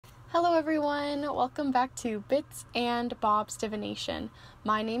Hello everyone, welcome back to Bits and Bob's Divination.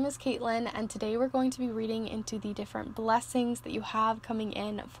 My name is Caitlin and today we're going to be reading into the different blessings that you have coming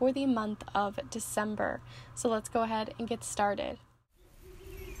in for the month of December. So let's go ahead and get started.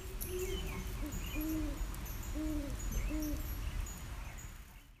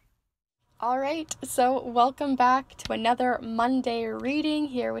 Alright, so welcome back to another Monday reading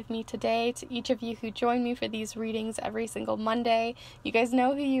here with me today. To each of you who join me for these readings every single Monday, you guys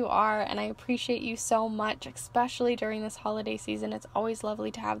know who you are and I appreciate you so much, especially during this holiday season. It's always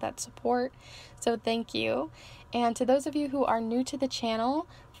lovely to have that support, so thank you. And to those of you who are new to the channel,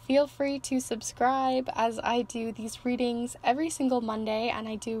 feel free to subscribe as I do these readings every single Monday, and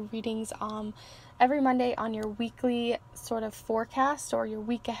I do readings every Monday on your weekly sort of forecast or your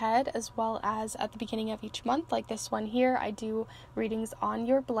week ahead, as well as at the beginning of each month, like this one here. I do readings on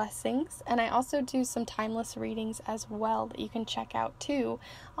your blessings, and I also do some timeless readings as well that you can check out too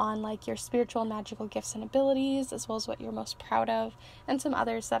on like your spiritual and magical gifts and abilities, as well as what you're most proud of, and some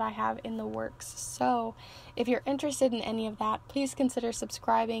others that I have in the works. So if you're interested in any of that, please consider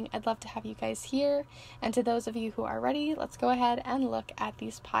subscribing. I'd love to have you guys here. And to those of you who are ready, let's go ahead and look at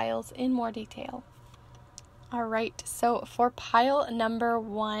these piles in more detail. Alright, so for pile number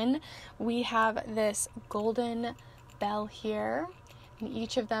 1, we have this golden bell here, and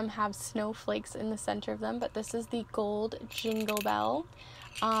each of them have snowflakes in the center of them, but this is the gold jingle bell.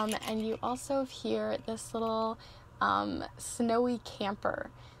 And you also have here this little snowy camper.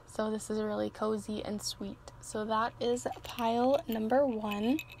 So this is really cozy and sweet. So that is pile number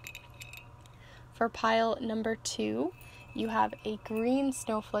 1. For pile number 2, you have a green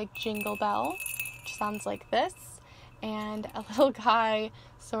snowflake jingle bell, which sounds like this, and a little guy,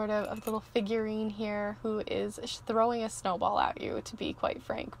 sort of a little figurine here, who is throwing a snowball at you, to be quite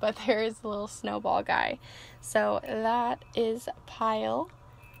frank, but there is a little snowball guy. So that is pile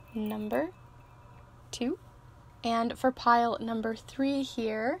number 2. And for pile number 3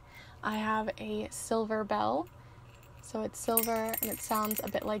 here, I have a silver bell. So it's silver and it sounds a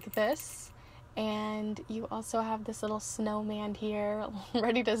bit like this. And you also have this little snowman here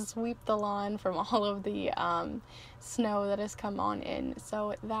ready to sweep the lawn from all of the snow that has come on in.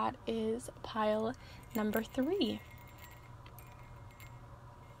 So that is pile number 3.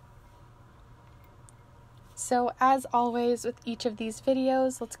 So as always with each of these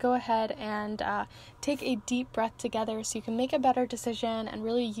videos, let's go ahead and take a deep breath together so you can make a better decision and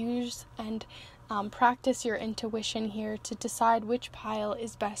really use and practice your intuition here to decide which pile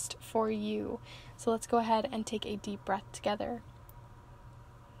is best for you. So let's go ahead and take a deep breath together.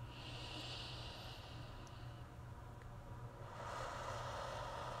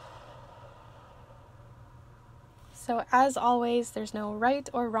 So as always, there's no right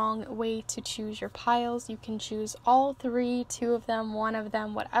or wrong way to choose your piles. You can choose all 3, 2 of them, 1 of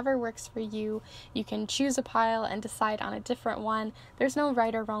them, whatever works for you. You can choose a pile and decide on a different one. There's no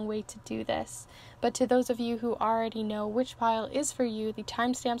right or wrong way to do this. But to those of you who already know which pile is for you, the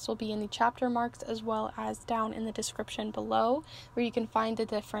timestamps will be in the chapter marks as well as down in the description below, where you can find the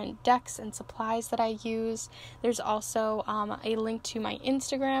different decks and supplies that I use. There's also a link to my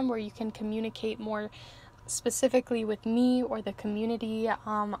Instagram where you can communicate more specifically with me or the community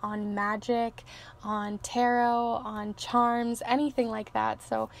on magic, on tarot, on charms, anything like that.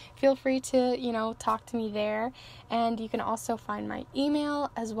 So feel free to, talk to me there. And you can also find my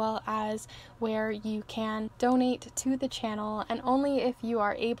email as well as where you can donate to the channel, and only if you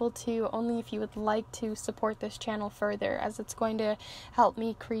are able to, only if you would like to support this channel further, as it's going to help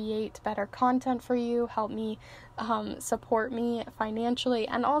me create better content for you, help me support me financially,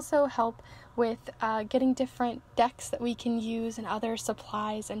 and also help with getting different decks that we can use and other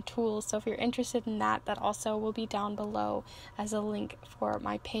supplies and tools. So if you're interested in that, that also will be down below as a link for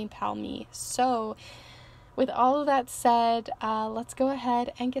my PayPal me. So with all of that said, let's go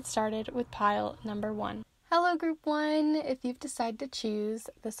ahead and get started with pile number 1. Hello group 1, if you've decided to choose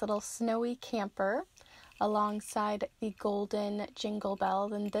this little snowy camper alongside the golden jingle bell,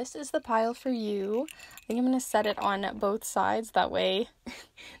 then this is the pile for you. I think I'm going to set it on both sides, that way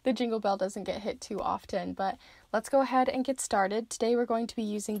the jingle bell doesn't get hit too often. But let's go ahead and get started. Today we're going to be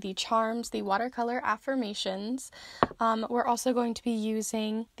using the charms, the watercolor affirmations. We're also going to be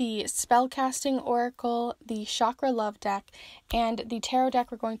using the spellcasting oracle, the chakra love deck, and the tarot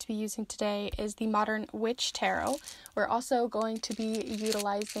deck we're going to be using today is the Modern Witch Tarot. We're also going to be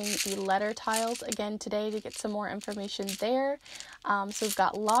utilizing the letter tiles again today to get some more information there. So we've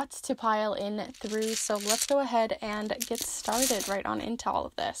got lots to pile in through, so let's go ahead and get started right on into all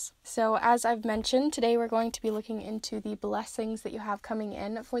of this. So as I've mentioned, today we're going to be looking looking into the blessings that you have coming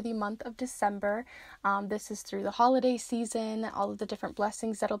in for the month of December. This is through the holiday season, all of the different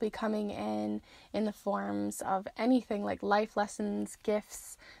blessings that'll be coming in the forms of anything like life lessons,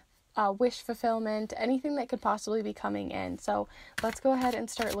 gifts, wish fulfillment, anything that could possibly be coming in. So let's go ahead and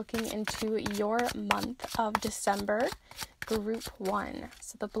start looking into your month of December, group 1.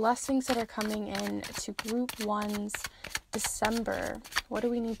 So the blessings that are coming in to group 1's December. What do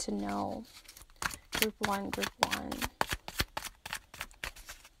we need to know? Group 1.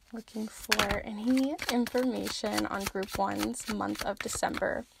 Looking for any information on group 1's month of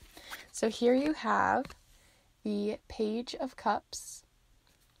December. So here you have the Page of Cups.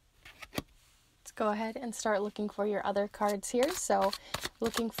 Go ahead and start looking for your other cards here. So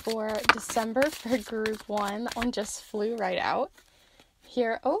looking for December for group 1. That one just flew right out.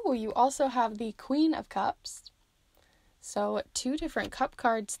 Here, you also have the Queen of Cups. So 2 different cup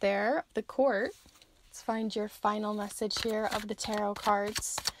cards there. The Court. Let's find your final message here of the tarot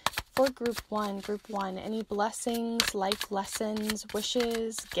cards for group 1. Any blessings, life lessons,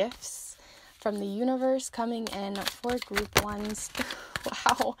 wishes, gifts from the universe coming in for group 1's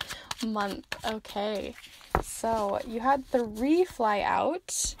wow month. Okay, so you had 3 fly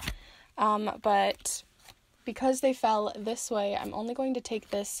out, but because they fell this way, I'm only going to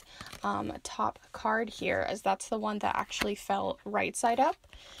take this top card here, as that's the one that actually fell right side up,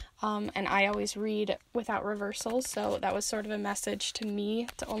 and I always read without reversals, so that was sort of a message to me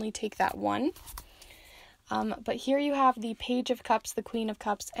to only take that one. But here you have the Page of Cups, the Queen of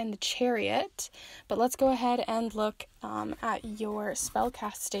Cups, and the Chariot. But let's go ahead and look at your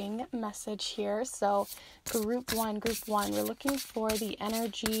spellcasting message here. So group 1, we're looking for the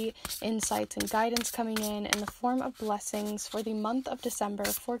energy, insights, and guidance coming in the form of blessings for the month of December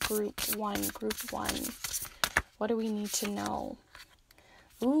for group 1. What do we need to know?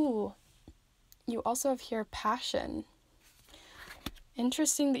 Ooh, you also have here passion.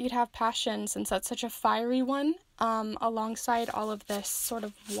 Interesting that you'd have passion, since that's such a fiery one, alongside all of this sort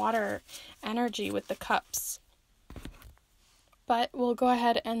of water energy with the cups. But we'll go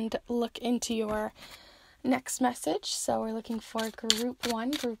ahead and look into your next message. So we're looking for group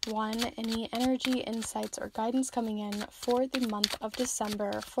 1, any energy, insights, or guidance coming in for the month of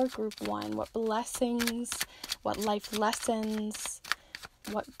December for group 1. What blessings, what life lessons,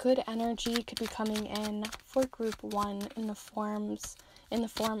 what good energy could be coming in for group 1 in the form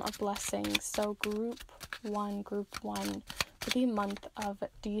of blessings. So group 1 for the month of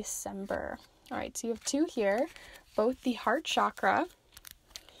December. All right, so you have 2 here, both the heart chakra.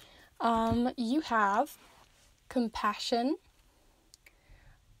 You have compassion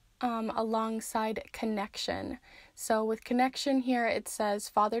alongside connection. So with connection here, it says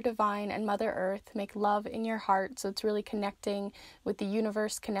Father Divine and Mother Earth, make love in your heart. So it's really connecting with the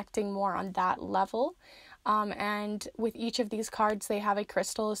universe, connecting more on that level. And with each of these cards, they have a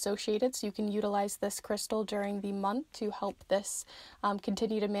crystal associated, so you can utilize this crystal during the month to help this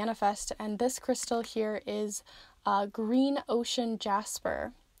continue to manifest. And this crystal here is green ocean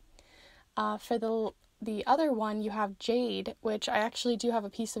jasper. For the other one, you have jade, which I actually do have a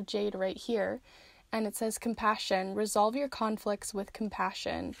piece of jade right here. And it says compassion, resolve your conflicts with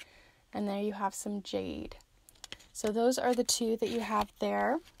compassion. And there you have some jade. So those are the 2 that you have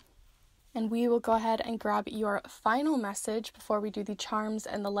there. And we will go ahead and grab your final message before we do the charms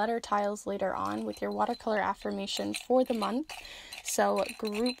and the letter tiles later on with your watercolor affirmation for the month. So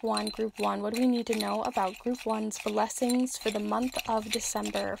group 1, what do we need to know about group 1's blessings for the month of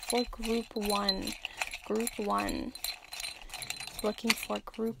December for group 1? Looking for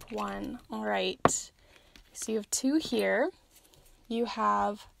group 1. All right. So you have 2 here. You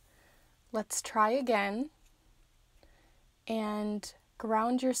have let's try again and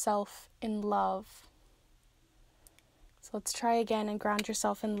ground yourself in love. So let's try again and ground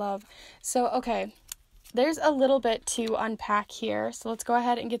yourself in love. So, okay, there's a little bit to unpack here. So let's go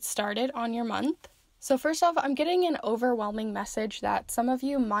ahead and get started on your month. So first off, I'm getting an overwhelming message that some of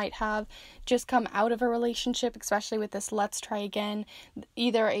you might have just come out of a relationship, especially with this let's try again,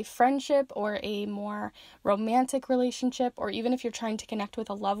 either a friendship or a more romantic relationship, or even if you're trying to connect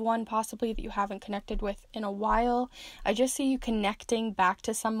with a loved one possibly that you haven't connected with in a while. I just see you connecting back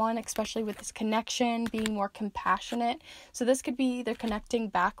to someone, especially with this connection, being more compassionate. So this could be either connecting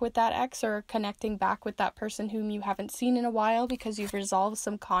back with that ex or connecting back with that person whom you haven't seen in a while because you've resolved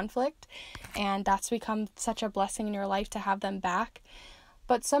some conflict, and that's become such a blessing in your life to have them back.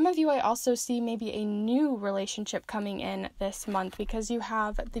 But some of you, I also see maybe a new relationship coming in this month because you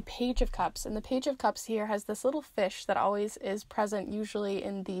have the Page of Cups, and the Page of Cups here has this little fish that always is present usually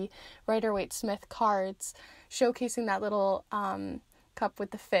in the Rider-Waite-Smith cards, showcasing that little cup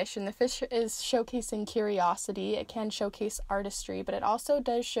with the fish, and the fish is showcasing curiosity. It can showcase artistry, but it also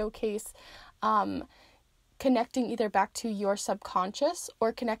does showcase connecting either back to your subconscious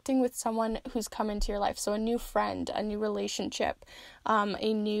or connecting with someone who's come into your life. So a new friend, a new relationship,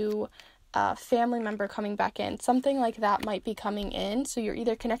 a new family member coming back in, something like that might be coming in. So you're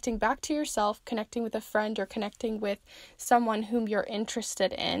either connecting back to yourself, connecting with a friend, or connecting with someone whom you're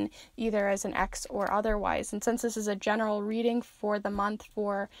interested in, either as an ex or otherwise. And since this is a general reading for the month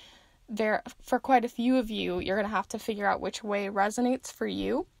for quite a few of you, you're going to have to figure out which way resonates for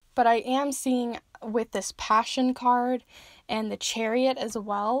you. But I am seeing with this Passion card and the Chariot as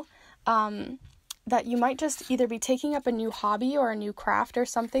well, that you might just either be taking up a new hobby or a new craft or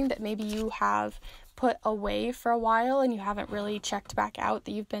something that maybe you have put away for a while and you haven't really checked back out,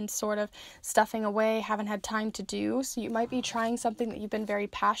 that you've been sort of stuffing away, haven't had time to do. So you might be trying something that you've been very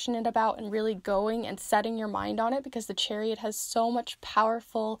passionate about and really going and setting your mind on it, because the Chariot has so much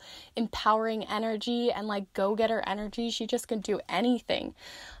powerful, empowering energy and like go-getter energy. She just can do anything.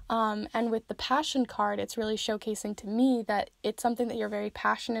 And with the Passion card, it's really showcasing to me that it's something that you're very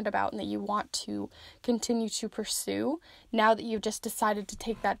passionate about and that you want to continue to pursue now that you've just decided to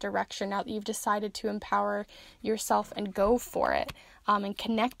take that direction, now that you've decided to empower yourself and go for it, and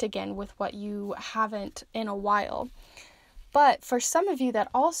connect again with what you haven't in a while. But for some of you, that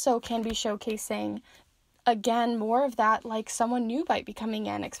also can be showcasing again, more of that, like someone new might be coming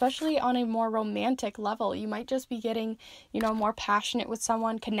in, especially on a more romantic level. You might just be getting, more passionate with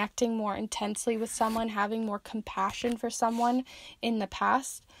someone, connecting more intensely with someone, having more compassion for someone in the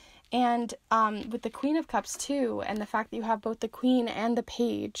past. And with the Queen of Cups too, and the fact that you have both the Queen and the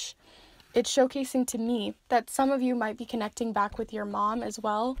Page, it's showcasing to me that some of you might be connecting back with your mom as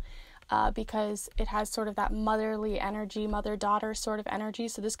well. Because it has sort of that motherly energy, mother-daughter sort of energy.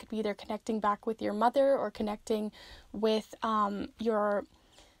 So this could be either connecting back with your mother or connecting with your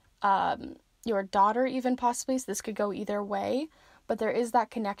daughter even possibly. So this could go either way. But there is that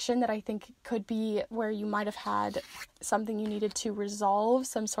connection that I think could be where you might have had something you needed to resolve,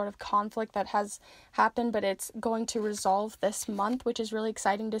 some sort of conflict that has happened, but it's going to resolve this month, which is really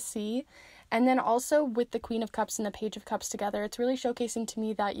exciting to see. And then also with the Queen of Cups and the Page of Cups together, it's really showcasing to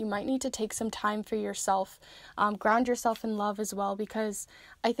me that you might need to take some time for yourself, ground yourself in love as well, because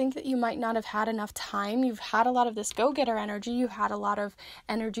I think that you might not have had enough time. You've had a lot of this go-getter energy. You've had a lot of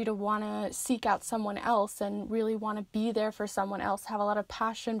energy to want to seek out someone else and really want to be there for someone else, have a lot of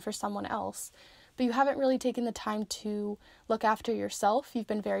passion for someone else. But you haven't really taken the time to look after yourself. You've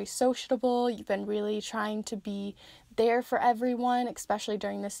been very sociable. You've been really trying to be there for everyone, especially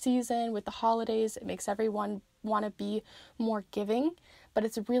during this season with the holidays. It makes everyone want to be more giving. But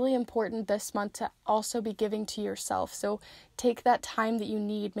it's really important this month to also be giving to yourself. So take that time that you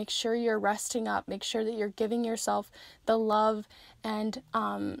need. Make sure you're resting up. Make sure that you're giving yourself the love and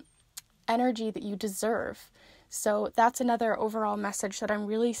energy that you deserve. So that's another overall message that I'm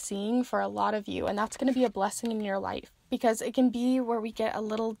really seeing for a lot of you. And that's going to be a blessing in your life, because it can be where we get a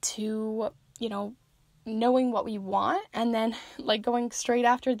little too, knowing what we want and then like going straight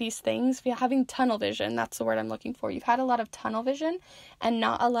after these things, having tunnel vision. That's the word I'm looking for. You've had a lot of tunnel vision and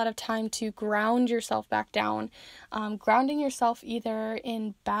not a lot of time to ground yourself back down. Grounding yourself either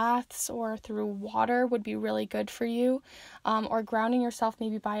in baths or through water would be really good for you, or grounding yourself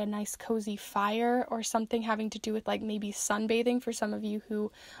maybe by a nice cozy fire or something having to do with like maybe sunbathing for some of you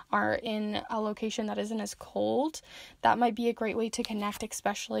who are in a location that isn't as cold. That might be a great way to connect,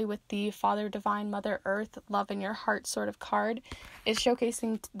 especially with the Father Divine, Mother Earth, love in your heart sort of card is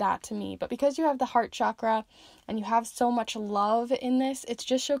showcasing that to me. But because you have the heart chakra and you have so much love in this, it's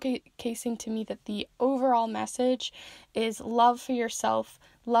just showcasing to me that the overall message is love for yourself,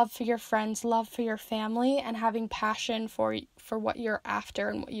 love for your friends, love for your family, and having passion for what you're after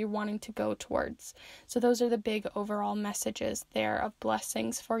and what you're wanting to go towards. So those are the big overall messages there of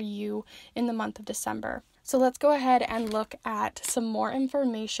blessings for you in the month of December. So let's go ahead and look at some more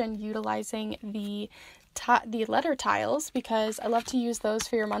information utilizing the letter tiles, because I love to use those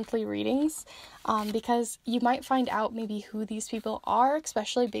for your monthly readings, because you might find out maybe who these people are,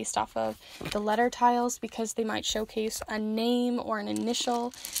 especially based off of the letter tiles, because they might showcase a name or an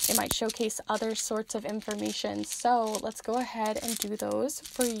initial. They might showcase other sorts of information. So let's go ahead and do those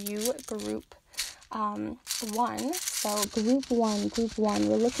for you, group 1. So group one,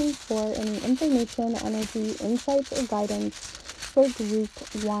 we're looking for any information, energy, insights, or guidance for group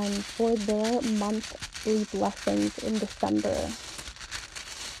 1 for their monthly blessings in December.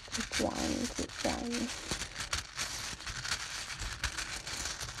 Group 1.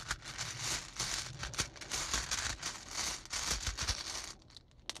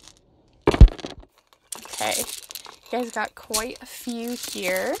 Okay, You guys got quite a few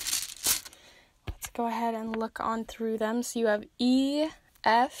here. Let's go ahead and look on through them. So you have E,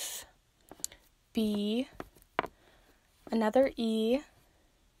 F, B, another E,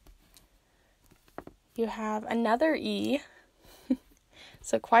 you have another E,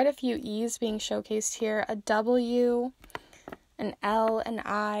 so quite a few E's being showcased here, a W, an L, an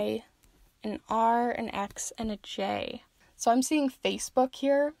I, an R, an X, and a J. So I'm seeing Facebook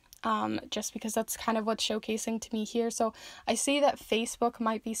here, just because that's kind of what's showcasing to me here. So I see that Facebook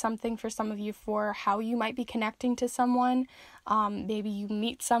might be something for some of you for how you might be connecting to someone. Maybe you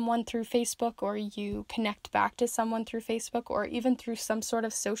meet someone through Facebook, or you connect back to someone through Facebook, or even through some sort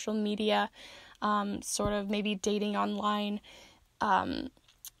of social media, sort of maybe dating online,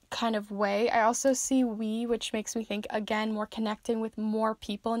 kind of way. I also see we, which makes me think, again, more connecting with more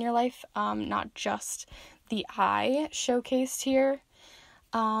people in your life, not just the I showcased here.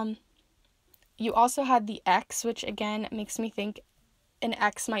 You also had the X, which again makes me think an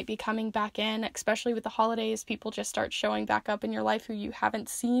ex might be coming back in, especially with the holidays. People just start showing back up in your life who you haven't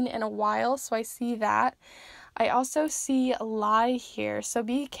seen in a while, so I see that. I also see a lie here, so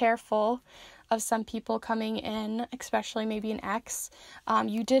be careful of some people coming in, especially maybe an ex.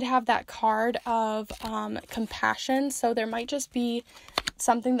 You did have that card of compassion, so there might just be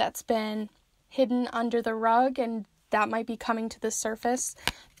something that's been hidden under the rug, and that might be coming to the surface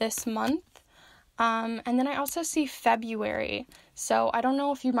this month. And then I also see February. So I don't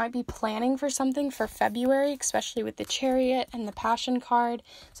know if you might be planning for something for February, especially with the Chariot and the Passion card.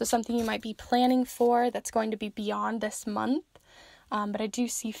 So something you might be planning for that's going to be beyond this month. But I do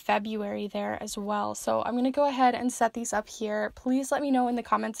see February there as well. So I'm going to go ahead and set these up here. Please let me know in the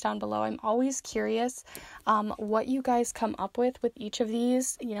comments down below. I'm always curious what you guys come up with each of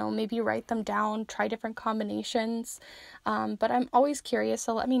these. You know, maybe write them down, try different combinations. But I'm always curious,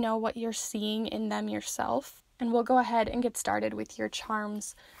 so let me know what you're seeing in them yourself. And we'll go ahead and get started with your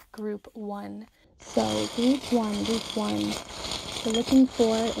charms group 1. So group one, we're looking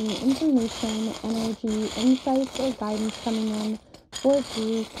for any information, energy, insights, or guidance coming in for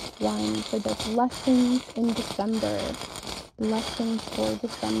group 1 for the blessings in December. Blessings for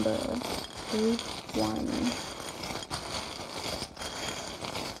December, group 1.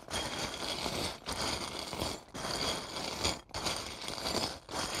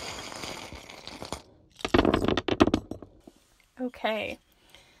 Okay,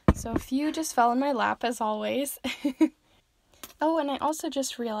 so a few just fell in my lap as always. Oh, and I also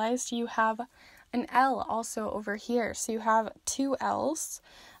just realized you have an L also over here. So you have 2 L's.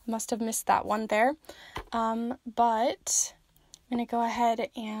 Must have missed that one there. But I'm going to go ahead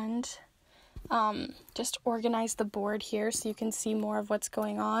and just organize the board here so you can see more of what's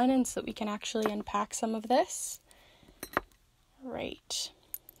going on and so that we can actually unpack some of this. Right.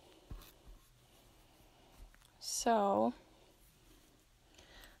 So,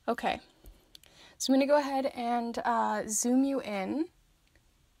 okay. So I'm going to go ahead and zoom you in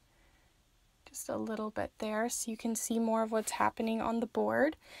just a little bit there so you can see more of what's happening on the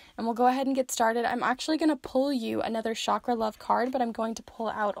board. And we'll go ahead and get started. I'm actually going to pull you another Chakra Love card, but I'm going to pull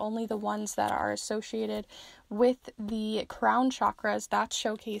out only the ones that are associated with the crown chakras that's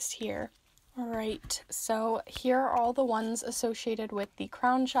showcased here. Alright, so here are all the ones associated with the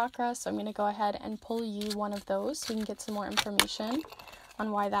crown chakra, so I'm going to go ahead and pull you one of those so you can get some more information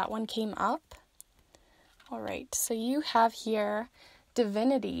on why that one came up. Alright, so you have here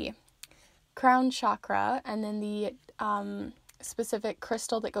Divinity, crown chakra, and then the specific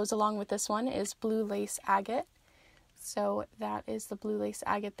crystal that goes along with this one is blue lace agate. So that is the blue lace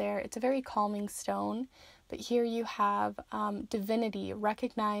agate there. It's a very calming stone. But here you have Divinity,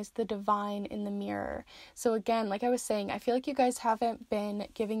 recognize the divine in the mirror. So again, like I was saying, I feel like you guys haven't been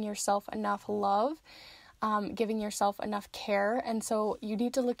giving yourself enough love, giving yourself enough care, and so you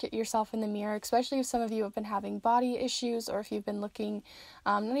need to look at yourself in the mirror, especially if some of you have been having body issues, or if you've been looking,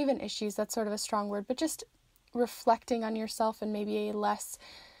 not even issues, that's sort of a strong word, but just reflecting on yourself in maybe a less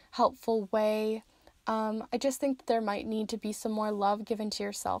helpful way. I just think that there might need to be some more love given to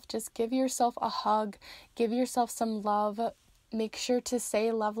yourself. Just give yourself a hug, give yourself some love. Make sure to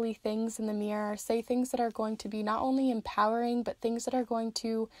say lovely things in the mirror, say things that are going to be not only empowering, but things that are going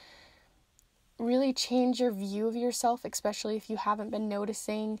to really change your view of yourself, especially if you haven't been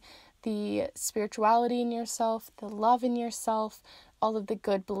noticing the spirituality in yourself, the love in yourself, all of the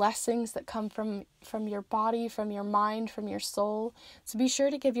good blessings that come from your body, from your mind, from your soul. So be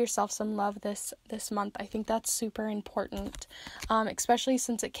sure to give yourself some love this month. I think that's super important, especially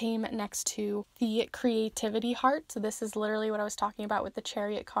since it came next to the creativity heart. So this is literally what I was talking about with the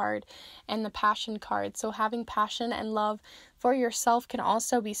Chariot card and the Passion card. So having passion and love for yourself can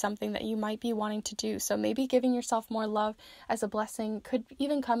also be something that you might be wanting to do. So maybe giving yourself more love as a blessing could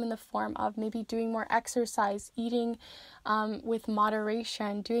even come in the form of maybe doing more exercise, eating with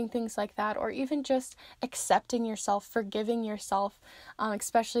moderation, doing things like that, or even just accepting yourself, forgiving yourself,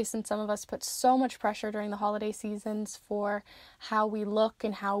 especially since some of us put so much pressure during the holiday seasons for how we look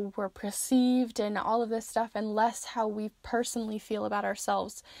and how we're perceived and all of this stuff, and less how we personally feel about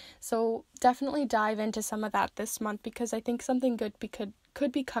ourselves. So definitely dive into some of that this month, because I think something good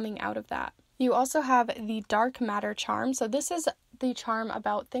could be coming out of that. You also have the dark matter charm. So this is the charm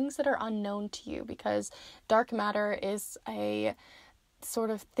about things that are unknown to you, because dark matter is a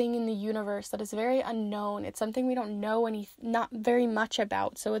sort of thing in the universe that is very unknown. It's something we don't know not very much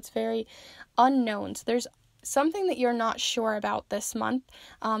about. So it's very unknown. So there's something that you're not sure about this month,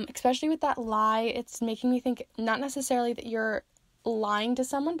 especially with that lie. It's making me think not necessarily that you're lying to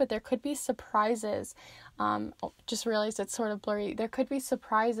someone, but there could be surprises. Just realized it's sort of blurry. There could be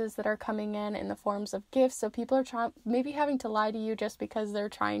surprises that are coming in the forms of gifts. So people are maybe having to lie to you just because they're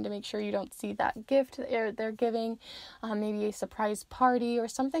trying to make sure you don't see that gift they're giving. Maybe a surprise party or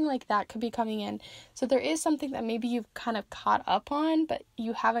something like that could be coming in. So there is something that maybe you've kind of caught up on, but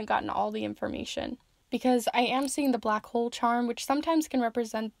you haven't gotten all the information. Because I am seeing the black hole charm, which sometimes can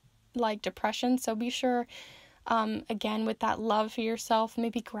represent like depression. So be sure, again, with that love for yourself,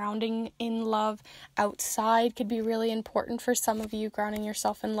 maybe grounding in love outside could be really important for some of you, grounding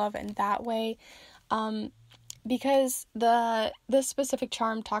yourself in love in that way. Because this specific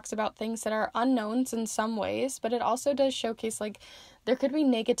charm talks about things that are unknowns in some ways, but it also does showcase like there could be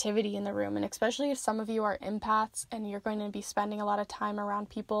negativity in the room, and especially if some of you are empaths and you're going to be spending a lot of time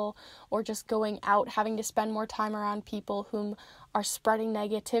around people, or just going out having to spend more time around people whom are spreading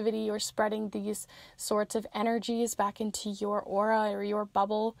negativity or spreading these sorts of energies back into your aura or your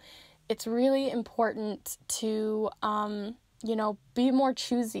bubble. It's really important to be more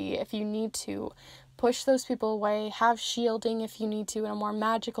choosy if you need to. Push those people away, have shielding if you need to in a more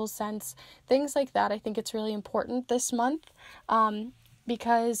magical sense, things like that. I think it's really important this month,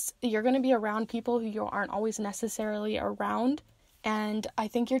 because you're going to be around people who you aren't always necessarily around, and I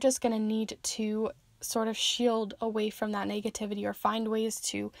think you're just going to need to sort of shield away from that negativity, or find ways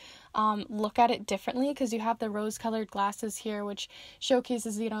to look at it differently, because you have the rose-colored glasses here, which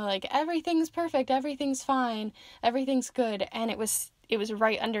showcases, like everything's perfect, everything's fine, everything's good, and it was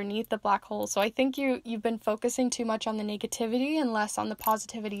right underneath the black hole. So I think you've been focusing too much on the negativity and less on the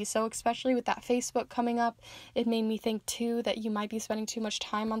positivity. So especially with that Facebook coming up, it made me think too that you might be spending too much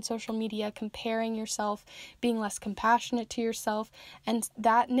time on social media, comparing yourself, being less compassionate to yourself, and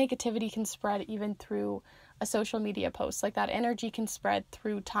that negativity can spread even through a social media post. Like that energy can spread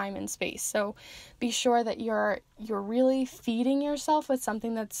through time and space. So be sure that you're really feeding yourself with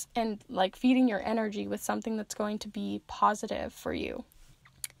something feeding your energy with something that's going to be positive for you.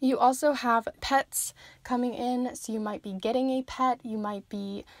 You also have pets coming in, so you might be getting a pet, you might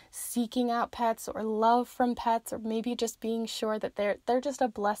be seeking out pets or love from pets, or maybe just being sure that they're just a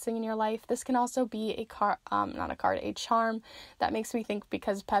blessing in your life. This can also be a charm that makes me think,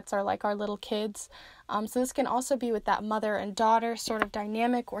 because pets are like our little kids. So this can also be with that mother and daughter sort of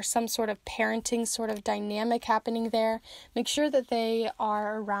dynamic, or some sort of parenting sort of dynamic happening there. Make sure that they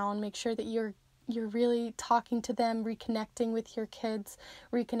are around, make sure that you're really talking to them, reconnecting with your kids,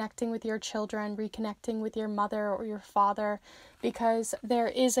 reconnecting with your children, reconnecting with your mother or your father, because there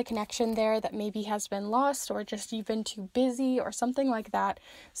is a connection there that maybe has been lost, or just you've been too busy or something like that.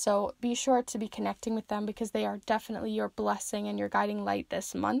 So be sure to be connecting with them, because they are definitely your blessing and your guiding light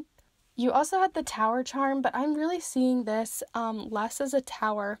this month. You also had the tower charm, but I'm really seeing this less as a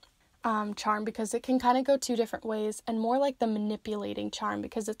tower charm, because it can kind of go two different ways, and more like the manipulating charm,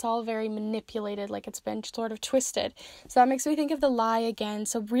 because it's all very manipulated, like it's been sort of twisted. So that makes me think of the lie again.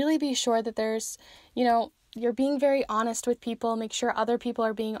 So really be sure that there's, you're being very honest with people. Make sure other people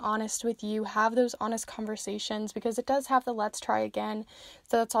are being honest with you. Have those honest conversations, because it does have the let's try again.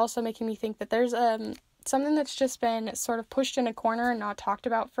 So that's also making me think that there's something that's just been sort of pushed in a corner and not talked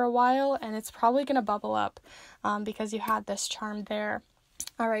about for a while, and it's probably going to bubble up because you had this charm there.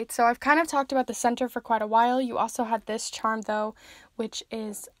 All right, so I've kind of talked about the center for quite a while. You also had this charm, though, which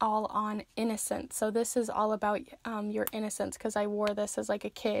is all on innocence. So this is all about your innocence, because I wore this as like a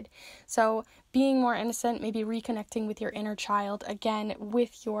kid. So being more innocent, maybe reconnecting with your inner child, again,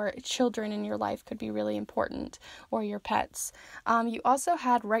 with your children in your life could be really important, or your pets. You also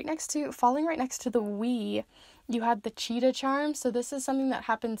had falling right next to the we, You had the cheetah charm, so this is something that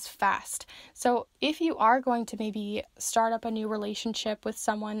happens fast. So if you are going to maybe start up a new relationship with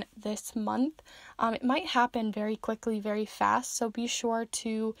someone this month, it might happen very quickly, very fast, so be sure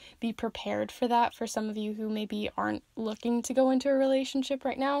to be prepared for that. For some of you who maybe aren't looking to go into a relationship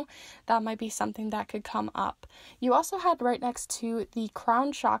right now, that might be something that could come up. You also had right next to the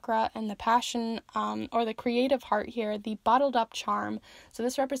crown chakra and the passion, or the creative heart here, the bottled up charm. So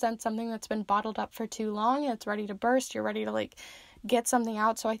this represents something that's been bottled up for too long and it's ready to burst. You're ready to get something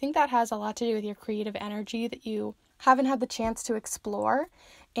out. So I think that has a lot to do with your creative energy that you haven't had the chance to explore.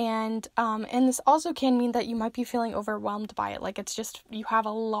 And this also can mean that you might be feeling overwhelmed by it. It's just, you have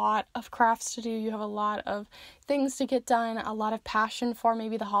a lot of crafts to do, you have a lot of things to get done, a lot of passion for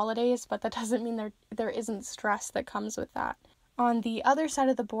maybe the holidays, but that doesn't mean there isn't stress that comes with that. On the other side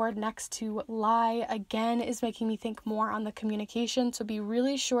of the board, next to lie, again, is making me think more on the communication. So be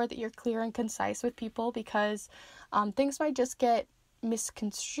really sure that you're clear and concise with people, because things might just get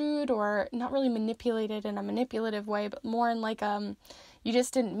misconstrued or not really manipulated in a manipulative way, but more in you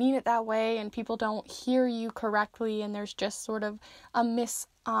just didn't mean it that way and people don't hear you correctly, and there's just sort of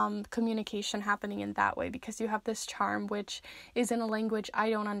a communication happening in that way because you have this charm which is in a language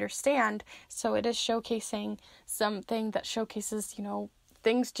I don't understand. So it is showcasing something that showcases,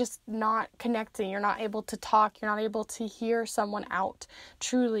 things just not connecting. You're not able to talk. You're not able to hear someone out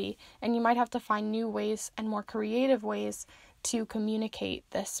truly. And you might have to find new ways and more creative ways to communicate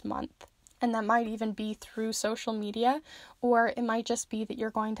this month. And that might even be through social media, or it might just be that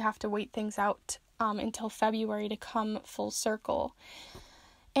you're going to have to wait things out until February to come full circle.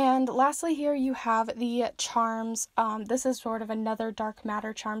 And lastly here you have the charms. This is sort of another dark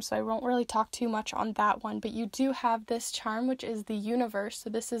matter charm, so I won't really talk too much on that one, but you do have this charm which is the universe. So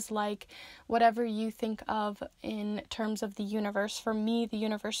this is whatever you think of in terms of the universe. For me, the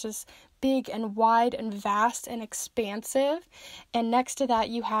universe is big and wide and vast and expansive. And next to that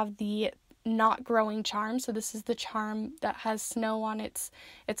you have the not growing charm. So this is the charm that has snow on it.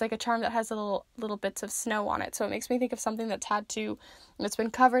 It's like a charm that has little bits of snow on it. So it makes me think of something that's been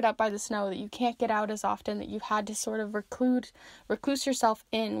covered up by the snow, that you can't get out as often, that you've had to sort of recluse yourself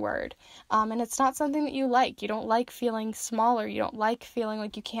inward. And it's not something that you like. You don't like feeling smaller. You don't like feeling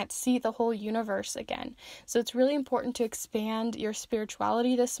like you can't see the whole universe again. So it's really important to expand your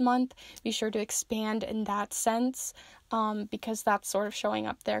spirituality this month. Be sure to expand in that sense, because that's sort of showing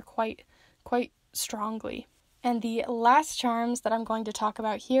up there quite strongly. And the last charms that I'm going to talk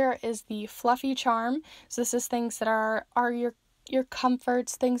about here is the fluffy charm. So this is things that are your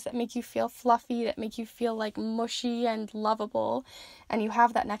comforts, things that make you feel fluffy, that make you feel mushy and lovable. And you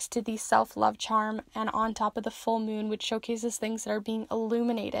have that next to the self-love charm and on top of the full moon, which showcases things that are being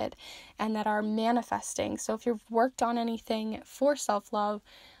illuminated and that are manifesting. So if you've worked on anything for self-love,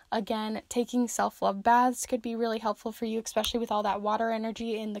 again, taking self-love baths could be really helpful for you, especially with all that water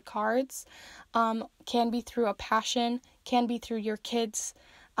energy in the cards. Can be through a passion, can be through your kids.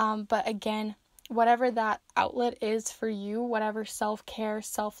 But again, whatever that outlet is for you, whatever self-care,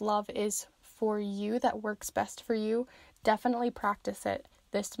 self-love is for you that works best for you, definitely practice it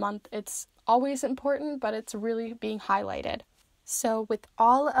this month. It's always important, but it's really being highlighted. So with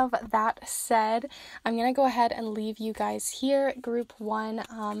all of that said, I'm going to go ahead and leave you guys here, group 1.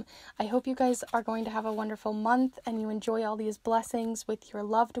 I hope you guys are going to have a wonderful month and you enjoy all these blessings with your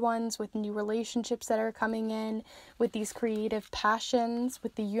loved ones, with new relationships that are coming in, with these creative passions,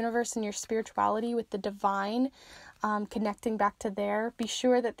 with the universe and your spirituality, with the divine, connecting back to there. Be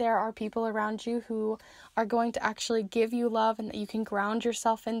sure that there are people around you who are going to actually give you love and that you can ground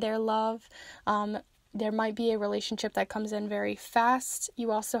yourself in their love. There might be a relationship that comes in very fast.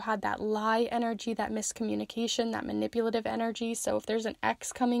 You also had that lie energy, that miscommunication, that manipulative energy. So if there's an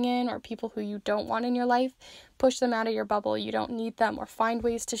ex coming in or people who you don't want in your life, push them out of your bubble. You don't need them, or find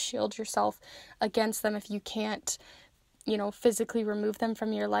ways to shield yourself against them if you can't, physically remove them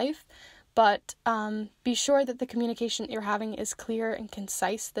from your life. But be sure that the communication that you're having is clear and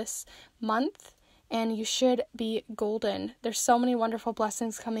concise this month. And you should be golden. There's so many wonderful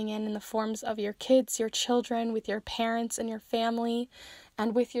blessings coming in the forms of your kids, your children, with your parents and your family,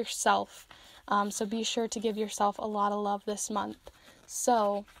 and with yourself. So be sure to give yourself a lot of love this month.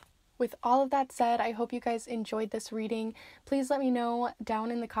 So with all of that said, I hope you guys enjoyed this reading. Please let me know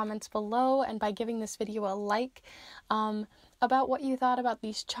down in the comments below and by giving this video a like, about what you thought about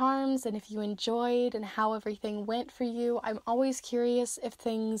these charms and if you enjoyed and how everything went for you. I'm always curious if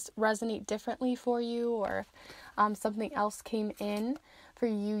things resonate differently for you, or if something else came in for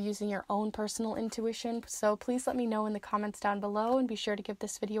you using your own personal intuition. So please let me know in the comments down below, and be sure to give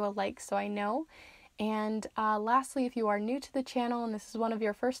this video a like so I know. And lastly, if you are new to the channel and this is one of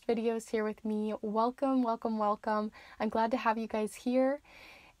your first videos here with me, welcome, welcome, welcome. I'm glad to have you guys here.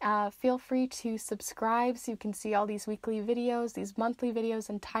 Feel free to subscribe so you can see all these weekly videos, these monthly videos,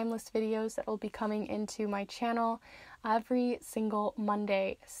 and timeless videos that will be coming into my channel every single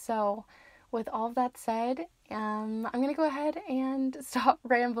Monday. So with all of that said, I'm going to go ahead and stop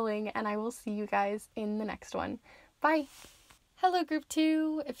rambling, and I will see you guys in the next one. Bye! Hello Group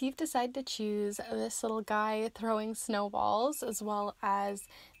 2! If you've decided to choose this little guy throwing snowballs as well as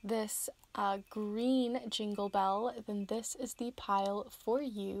this green jingle bell, then this is the pile for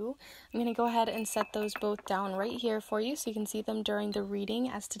you. I'm going to go ahead and set those both down right here for you so you can see them during the reading,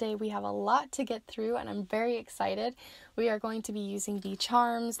 as today we have a lot to get through and I'm very excited. We are going to be using the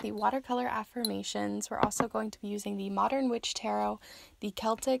charms, the watercolor affirmations. We're also going to be using the Modern Witch Tarot, the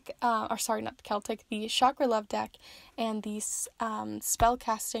the Chakra Love deck, and the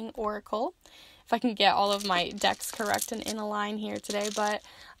Spellcasting Oracle. If I can get all of my decks correct and in a line here today, but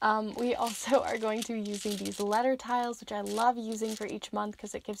we also are going to be using these letter tiles, which I love using for each month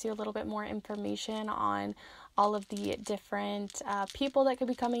because it gives you a little bit more information on all of the different people that could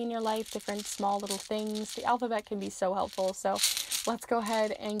be coming in your life, different small little things. The alphabet can be so helpful, so let's go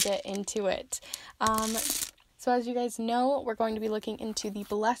ahead and get into it. So as you guys know, we're going to be looking into the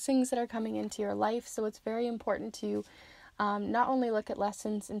blessings that are coming into your life, so it's very important to not only look at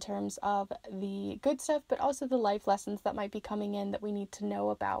lessons in terms of the good stuff, but also the life lessons that might be coming in that we need to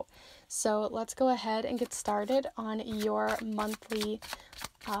know about. So let's go ahead and get started on your monthly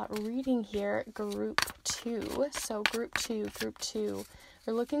reading here, Group 2. So Group 2,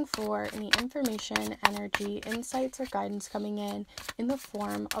 we're looking for any information, energy, insights, or guidance coming in the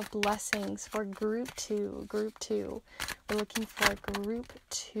form of blessings for Group 2. We're looking for Group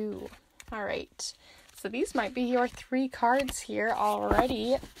 2. All right. So these might be your 3 cards here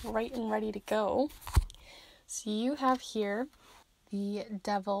already, right and ready to go. So you have here the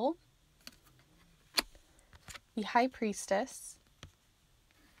Devil, the High Priestess,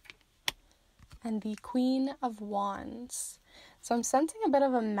 and the Queen of Wands. So I'm sensing a bit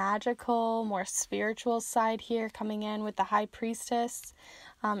of a magical, more spiritual side here coming in with the High Priestess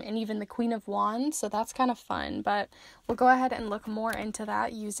and even the Queen of Wands. So that's kind of fun, but we'll go ahead and look more into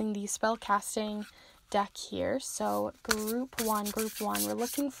that using the spellcasting deck here. So Group 1, we're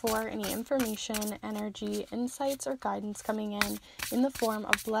looking for any information, energy, insights, or guidance coming in the form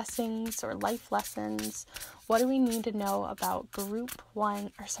of blessings or life lessons. What do we need to know about Group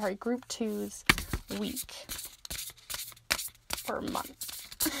 2's week or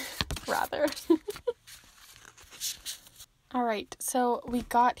month rather. All right, so we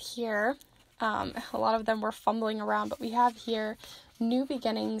got here a lot of them were fumbling around, but we have here new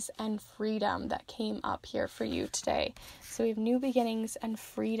beginnings and freedom that came up here for you today. So we have new beginnings and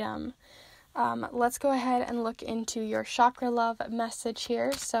freedom. Let's go ahead and look into your chakra love message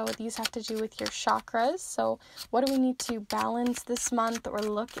here. So these have to do with your chakras. So what do we need to balance this month or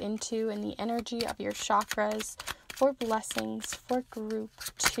look into in the energy of your chakras for blessings for Group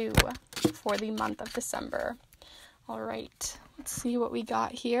 2 for the month of December? All right, let's see what we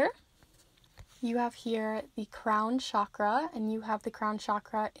got here. You have here the crown chakra, and you have the crown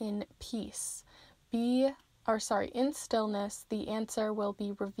chakra in peace. In stillness, the answer will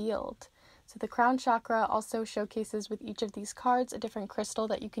be revealed. So the crown chakra also showcases with each of these cards a different crystal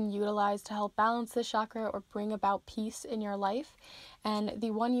that you can utilize to help balance the chakra or bring about peace in your life. And the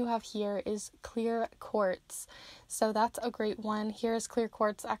one you have here is clear quartz. So that's a great one. Here's clear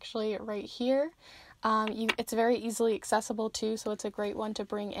quartz actually right here. It's very easily accessible too, so it's a great one to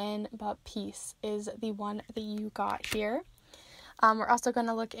bring in, but peace is the one that you got here. We're also going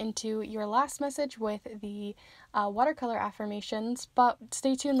to look into your last message with the watercolor affirmations, but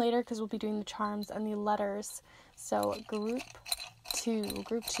stay tuned later because we'll be doing the charms and the letters. So Group 2,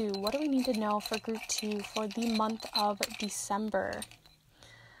 what do we need to know for Group 2 for the month of December?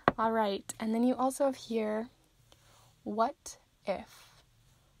 All right, and then you also have here, what if?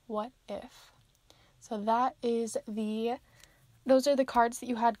 So those are the cards that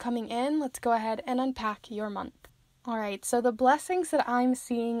you had coming in. Let's go ahead and unpack your month. All right, so the blessings that I'm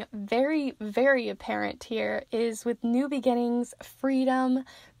seeing very, very apparent here is with new beginnings, freedom,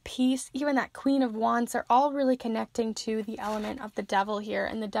 peace, even that Queen of Wands are all really connecting to the element of the Devil here.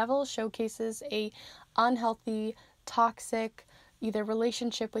 And the Devil showcases a unhealthy, toxic, either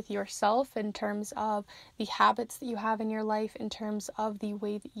relationship with yourself in terms of the habits that you have in your life, in terms of the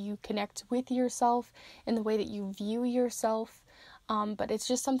way that you connect with yourself, in the way that you view yourself. But it's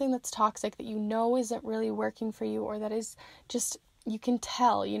just something that's toxic that you know isn't really working for you, or that is just you can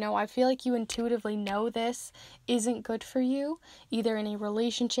tell, I feel like you intuitively know this isn't good for you, either in a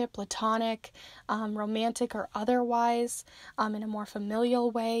relationship, platonic, romantic, or otherwise, in a more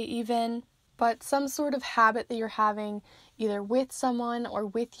familial way even. But some sort of habit that you're having either with someone or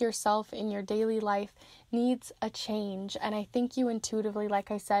with yourself in your daily life needs a change. And I think you intuitively,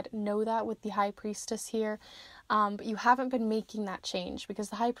 like I said, know that with the High Priestess here. But you haven't been making that change, because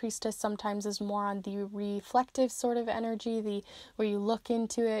the High Priestess sometimes is more on the reflective sort of energy, where you look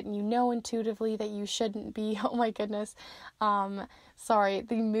into it and you know intuitively that you shouldn't be. Oh my goodness. Sorry,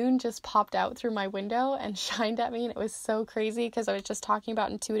 the moon just popped out through my window and shined at me, and it was so crazy because I was just talking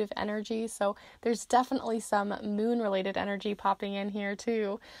about intuitive energy. So there's definitely some moon related energy popping in here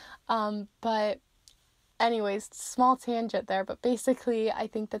too. But anyways, small tangent there, but basically I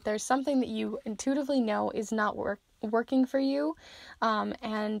think that there's something that you intuitively know is not working for you,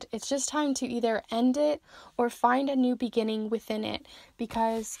 and it's just time to either end it or find a new beginning within it,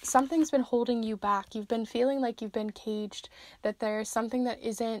 because something's been holding you back. You've been feeling like you've been caged, that there's something that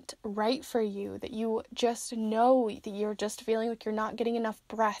isn't right for you, that you just know that you're just feeling like you're not getting enough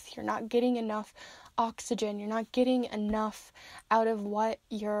breath, you're not getting enough oxygen, you're not getting enough out of what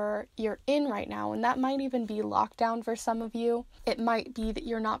you're in right now. And that might even be lockdown for some of you. It might be that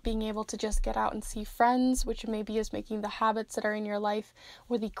you're not being able to just get out and see friends, which maybe is making the habits that are in your life,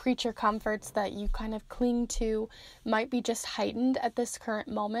 or the creature comforts that you kind of cling to, might be just heightened at this current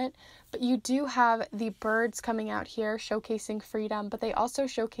moment. But you do have the birds coming out here showcasing freedom, but they also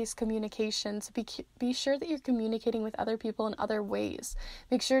showcase communication. So be sure that you're communicating with other people in other ways.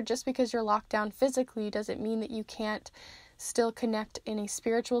 Make sure just because you're locked down physically doesn't mean that you can't still connect in a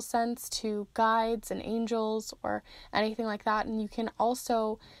spiritual sense to guides and angels or anything like that. And you can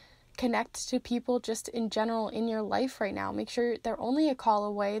also connect to people just in general in your life right now. Make sure they're only a call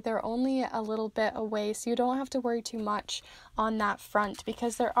away, they're only a little bit away, so you don't have to worry too much on that front,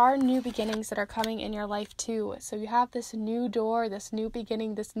 because there are new beginnings that are coming in your life too. So you have this new door, this new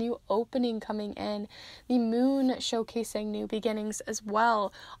beginning, this new opening coming in, the moon showcasing new beginnings as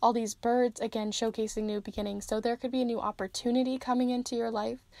well, all these birds again showcasing new beginnings. So there could be a new opportunity coming into your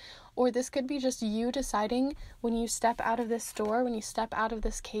life. Or this could be just you deciding, when you step out of this door, when you step out of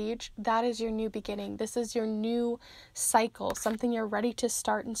this cage, that is your new beginning. This is your new cycle, something you're ready to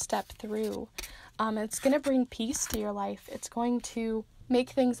start and step through. It's going to bring peace to your life. It's going to make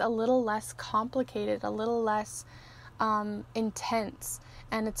things a little less complicated, a little less intense.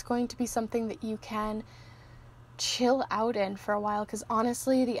 And it's going to be something that you can chill out in for a while, because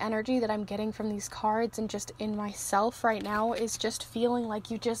honestly the energy that I'm getting from these cards and just in myself right now is just feeling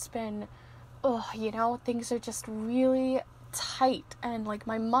like you've just been things are just really tight, and like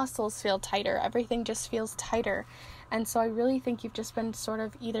my muscles feel tighter, everything just feels tighter. And so I really think you've just been sort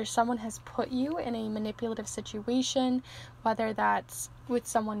of, either someone has put you in a manipulative situation, whether that's with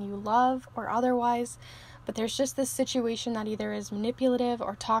someone you love or otherwise. But there's just this situation that either is manipulative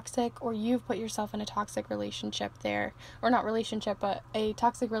or toxic, or you've put yourself in a toxic relationship there. Or not relationship, but a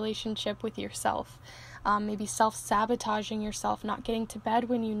toxic relationship with yourself. Maybe self-sabotaging yourself, not getting to bed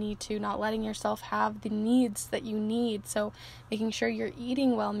when you need to, not letting yourself have the needs that you need. So making sure you're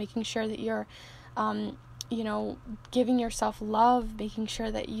eating well, making sure that you're, giving yourself love, making sure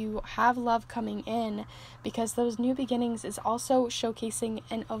that you have love coming in, because those new beginnings is also showcasing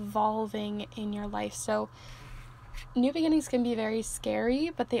and evolving in your life. So new beginnings can be very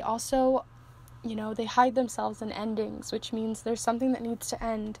scary, but they also, they hide themselves in endings, which means there's something that needs to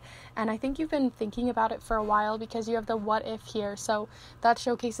end. And I think you've been thinking about it for a while, because you have the what if here. So that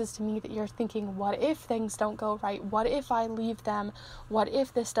showcases to me that you're thinking, what if things don't go right? What if I leave them? What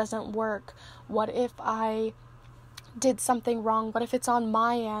if this doesn't work? What if I did something wrong? What if it's on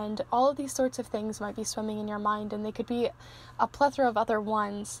my end? All of these sorts of things might be swimming in your mind, and they could be a plethora of other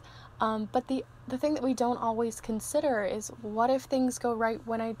ones. But the thing that we don't always consider is, what if things go right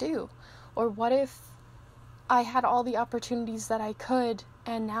when I do? Or what if I had all the opportunities that I could,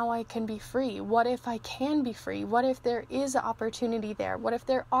 and now I can be free? What if I can be free? What if there is an opportunity there? What if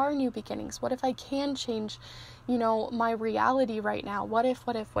there are new beginnings? What if I can change, my reality right now? What if?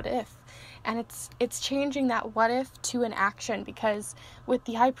 And it's changing that what if to an action, because with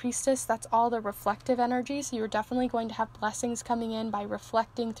the High Priestess, that's all the reflective energy. So you're definitely going to have blessings coming in by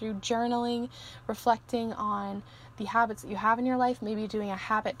reflecting through journaling, reflecting on the habits that you have in your life, maybe doing a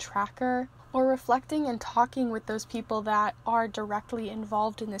habit tracker, or reflecting and talking with those people that are directly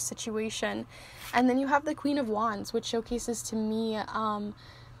involved in this situation. And then you have the Queen of Wands, which showcases to me,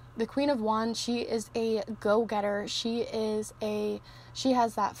 the Queen of Wands, she is a go-getter. She has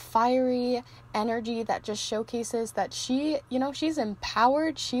that fiery energy that just showcases that she's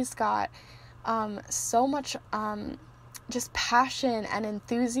empowered. She's got so much just passion and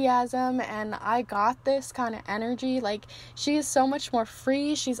enthusiasm and I got this kind of energy. Like, she is so much more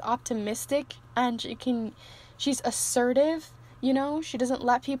free, she's optimistic, and she's assertive, you know, she doesn't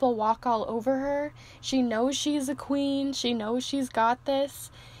let people walk all over her. She knows she's a queen, she knows she's got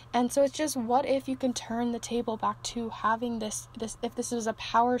this. And so it's just, what if you can turn the table back to having this if this is a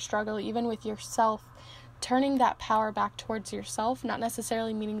power struggle, even with yourself, turning that power back towards yourself, not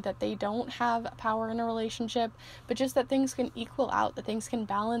necessarily meaning that they don't have power in a relationship, but just that things can equal out, that things can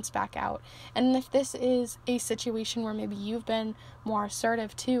balance back out. And if this is a situation where maybe you've been more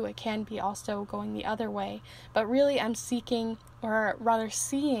assertive too, it can be also going the other way. But really, I'm seeing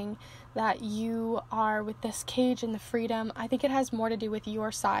that you are with this cage and the freedom. I think it has more to do with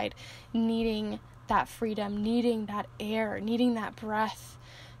your side needing that freedom, needing that air, needing that breath,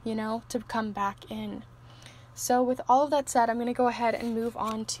 you know, to come back in. So with all of that said, I'm going to go ahead and move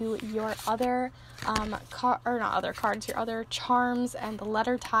on to your other your other charms and the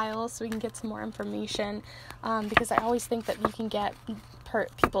letter tiles, so we can get some more information, because I always think that you can get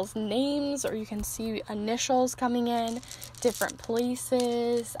people's names, or you can see initials coming in, different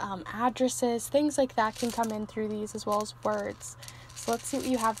places, addresses, things like that can come in through these, as well as words. So let's see what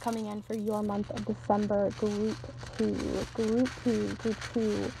you have coming in for your month of December, group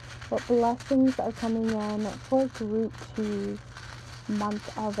 2. What blessings are coming in for group 2,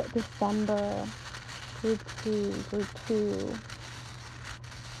 month of December, group 2.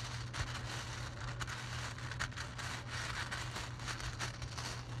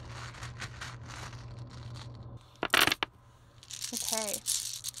 Okay,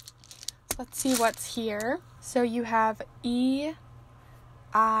 so let's see what's here. So you have E,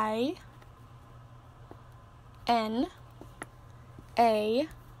 I, N, A,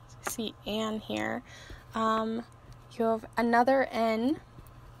 see Anne here, you have another N,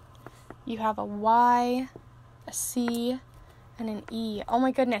 you have a Y, a C, and an E. Oh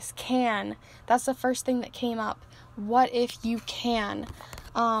my goodness, can. That's the first thing that came up. What if you can?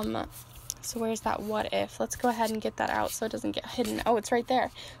 So where's that what if? Let's go ahead and get that out so it doesn't get hidden. Oh, it's right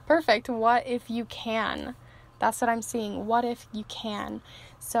there. Perfect. What if you can? That's what I'm seeing. What if you can?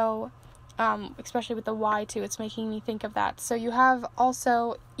 So, especially with the Y too, it's making me think of that. So you have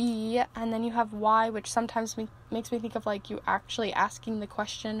also E, and then you have Y, which sometimes makes me think of like you actually asking the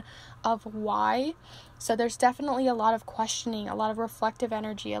question of why. So there's definitely a lot of questioning, a lot of reflective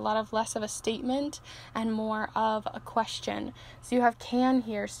energy, a lot of less of a statement and more of a question. So you have can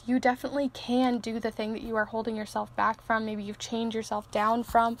here. So you definitely can do the thing that you are holding yourself back from. Maybe you've chained yourself down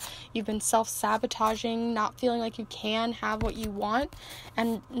from. You've been self-sabotaging, not feeling like you can have what you want,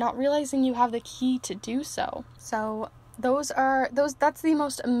 and not realizing you have the key to do so. So that's the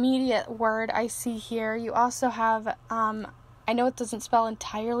most immediate word I see here. You also have, I know it doesn't spell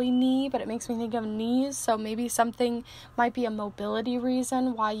entirely knee, but it makes me think of knees, so maybe something might be a mobility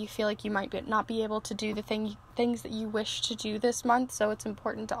reason why you feel like you might not be able to do the things that you wish to do this month, so it's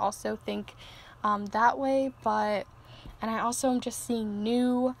important to also think that way. And I also am just seeing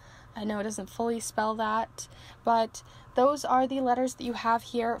new. I know it doesn't fully spell that, but those are the letters that you have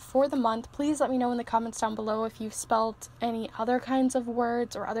here for the month. Please let me know in the comments down below if you've spelled any other kinds of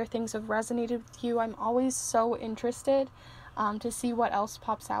words or other things have resonated with you. I'm always so interested to see what else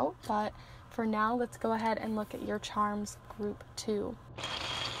pops out. But for now, let's go ahead and look at your charms, group 2.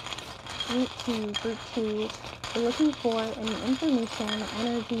 Group 2. We're looking for any information,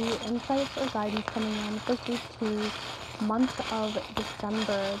 energy, insights, or guidance coming in for group 2. Month of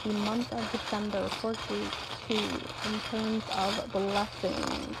December, the month of December for group 2 in terms of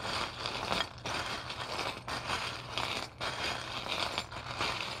blessings.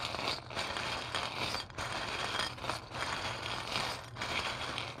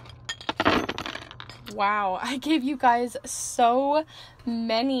 Wow, I gave you guys so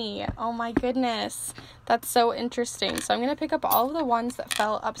many. Oh my goodness. That's so interesting. So I'm going to pick up all of the ones that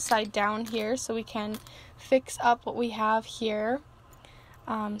fell upside down here so we can fix up what we have here,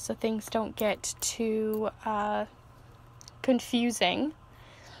 so things don't get too confusing.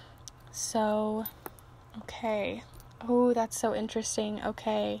 So, okay. Oh, that's so interesting.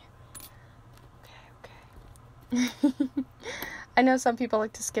 Okay. I know some people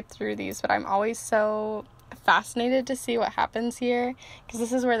like to skip through these, but I'm always so fascinated to see what happens here, because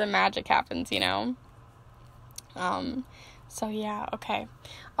this is where the magic happens, you know? So yeah, okay.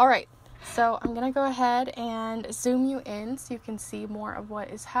 All right. So I'm going to go ahead and zoom you in so you can see more of what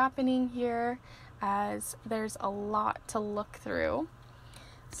is happening here, as there's a lot to look through.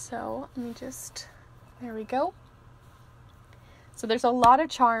 So let me there we go. So there's a lot of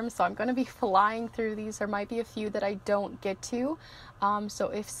charms, so I'm going to be flying through these. There might be a few that I don't get to. So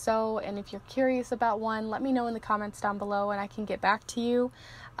if so, and if you're curious about one, let me know in the comments down below and I can get back to you.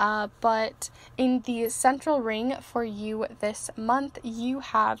 But in the central ring for you this month, you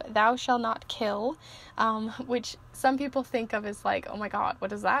have Thou Shalt Not Kill, which some people think of as like, oh my god,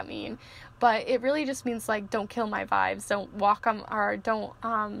 what does that mean? But it really just means like, don't kill my vibes, don't walk on, or don't,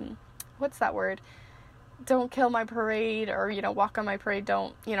 what's that word? Don't kill my parade, or, walk on my parade,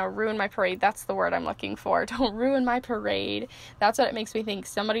 don't, ruin my parade. That's the word I'm looking for. Don't ruin my parade. That's what it makes me think.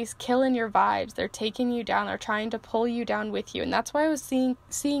 Somebody's killing your vibes. They're taking you down. They're trying to pull you down with you. And that's why I was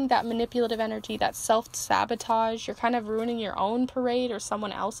seeing that manipulative energy, that self-sabotage. You're kind of ruining your own parade, or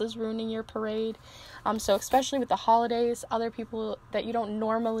someone else is ruining your parade. So especially with the holidays, other people that you don't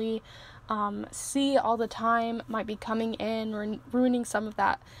normally see all the time might be coming in, ruining some of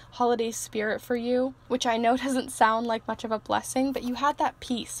that holiday spirit for you, which I know doesn't sound like much of a blessing, but you had that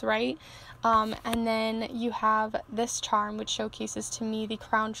peace, right? And then you have this charm, which showcases to me the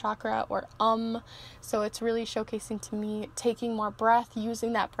crown chakra, or so it's really showcasing to me taking more breath,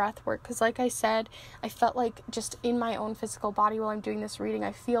 using that breath work, because like I said, I felt like just in my own physical body while I'm doing this reading,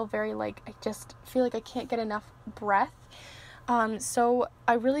 I feel very like, I just feel like I can't get enough breath. So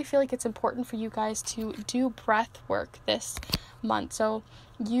I really feel like it's important for you guys to do breath work this month. So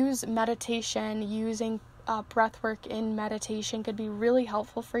use meditation, using breath work in meditation could be really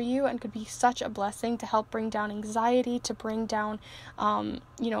helpful for you and could be such a blessing to help bring down anxiety, to bring down,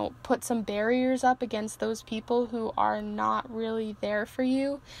 put some barriers up against those people who are not really there for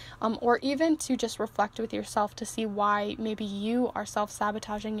you, or even to just reflect with yourself to see why maybe you are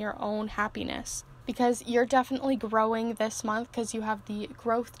self-sabotaging your own happiness. Because you're definitely growing this month, because you have the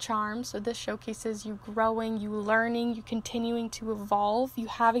growth charm. So this showcases you growing, you learning, you continuing to evolve, you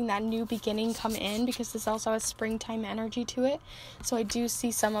having that new beginning come in, because this also has springtime energy to it. So I do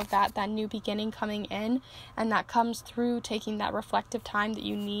see some of that new beginning coming in, and that comes through taking that reflective time that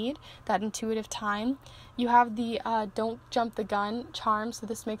you need, that intuitive time. You have the don't jump the gun charm. So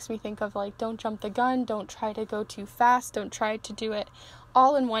this makes me think of like, don't jump the gun, don't try to go too fast, don't try to do it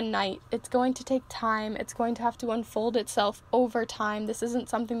all in one night. It's going to take time. It's going to have to unfold itself over time. This isn't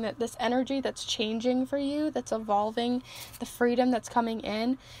something this energy that's changing for you, that's evolving, the freedom that's coming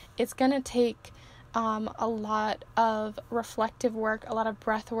in. It's going to take a lot of reflective work, a lot of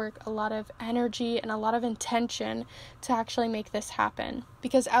breath work, a lot of energy, and a lot of intention to actually make this happen.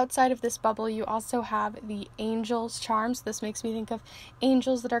 Because outside of this bubble, you also have the angels charms. This makes me think of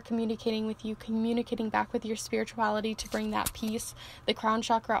angels that are communicating with you, communicating back with your spirituality to bring that peace. The crown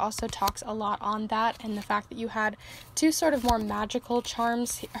chakra also talks a lot on that, and the fact that you had two sort of more magical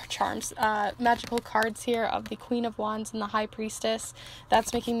magical cards here of the Queen of Wands and the High Priestess.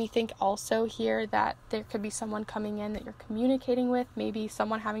 That's making me think also here that there could be someone coming in that you're communicating with, maybe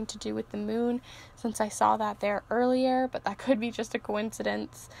someone having to do with the moon, since I saw that there earlier, but that could be just a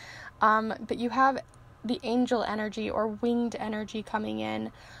coincidence. But you have the angel energy or winged energy coming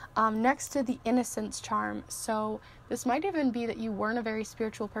in next to the innocence charm. So this might even be that you weren't a very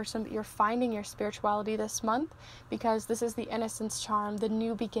spiritual person, but you're finding your spirituality this month, because this is the innocence charm, the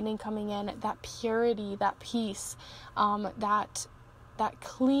new beginning coming in, that purity, that peace, that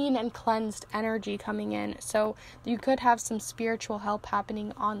clean and cleansed energy coming in. So you could have some spiritual help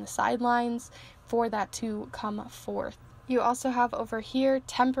happening on the sidelines for that to come forth. You also have over here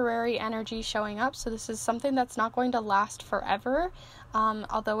temporary energy showing up. So this is something that's not going to last forever,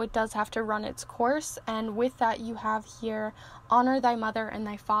 although it does have to run its course. And with that, you have here, honor thy mother and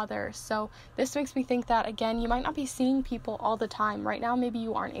thy father. So this makes me think that, again, you might not be seeing people all the time. Right now, maybe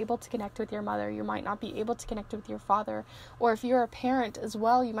you aren't able to connect with your mother. You might not be able to connect with your father. Or if you're a parent as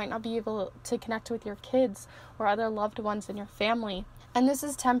well, you might not be able to connect with your kids or other loved ones in your family. And this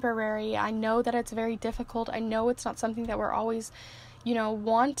is temporary. I know that it's very difficult. I know it's not something that we're always,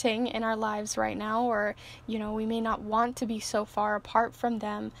 wanting in our lives right now, or, we may not want to be so far apart from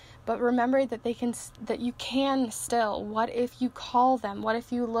them, but remember that that you can still. What if you call them? What if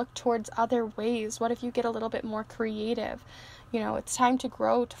you look towards other ways? What if you get a little bit more creative? It's time to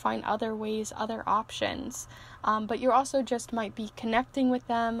grow, to find other ways, other options. But you also just might be connecting with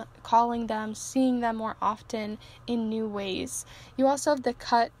them, calling them, seeing them more often in new ways. You also have the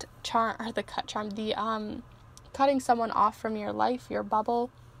cutting someone off from your life, your bubble,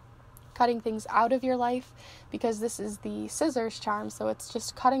 cutting things out of your life, because this is the scissors charm. So it's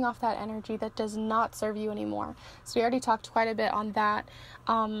just cutting off that energy that does not serve you anymore. So we already talked quite a bit on that,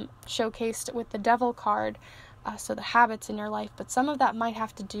 showcased with the devil card. so the habits in your life, but some of that might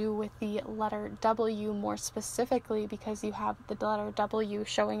have to do with the letter W more specifically, because you have the letter W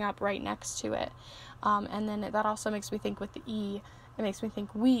showing up right next to it. And then that also makes me think with the E, it makes me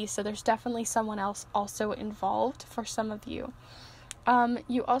think we, so there's definitely someone else also involved for some of you.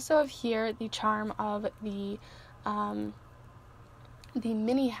 You also have here the charm of the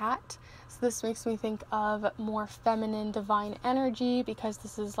mini hat. So this makes me think of more feminine divine energy, because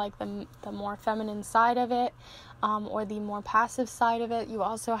this is like the more feminine side of it, or the more passive side of it. You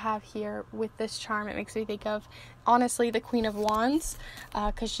also have here with this charm, it makes me think of, honestly, the Queen of Wands,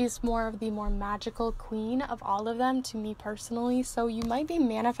 because she's more of the more magical queen of all of them to me personally. So you might be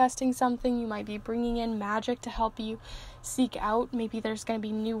manifesting something, you might be bringing in magic to help you seek out. Maybe there's going to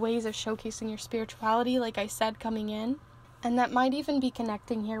be new ways of showcasing your spirituality, like I said, coming in. And that might even be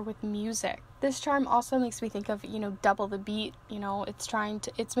connecting here with music. This charm also makes me think of, double the beat.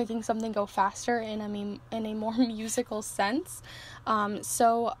 It's making something go faster in a more musical sense.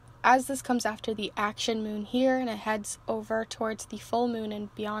 So as this comes after the action moon here and it heads over towards the full moon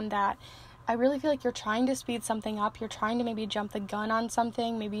and beyond that, I really feel like you're trying to speed something up. You're trying to maybe jump the gun on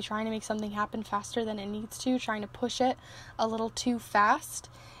something, maybe trying to make something happen faster than it needs to, trying to push it a little too fast.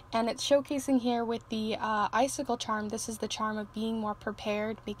 And it's showcasing here with the icicle charm. This is the charm of being more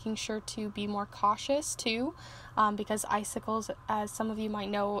prepared, making sure to be more cautious too, because icicles, as some of you might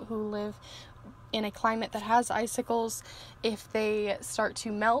know who live in a climate that has icicles, if they start to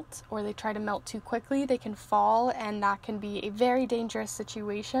melt or they try to melt too quickly, they can fall, and that can be a very dangerous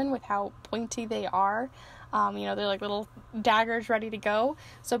situation with how pointy they are. They're like little daggers ready to go.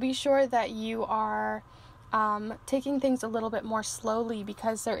 So be sure that you are taking things a little bit more slowly,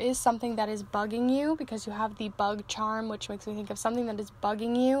 because there is something that is bugging you, because you have the bug charm, which makes me think of something that is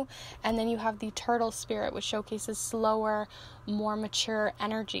bugging you, and then you have the turtle spirit, which showcases slower, more mature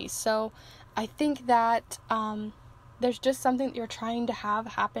energy. So I think that there's just something that you're trying to have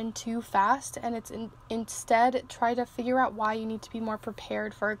happen too fast, and it's instead try to figure out why you need to be more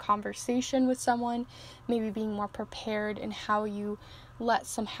prepared for a conversation with someone, maybe being more prepared in how you let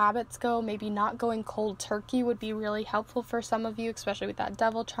some habits go. Maybe not going cold turkey would be really helpful for some of you, especially with that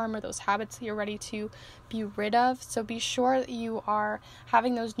devil charm or those habits that you're ready to be rid of. So be sure that you are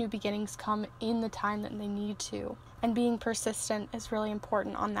having those new beginnings come in the time that they need to, and being persistent is really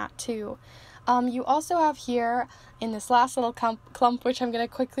important on that too. You also have here in this last little clump, which I'm going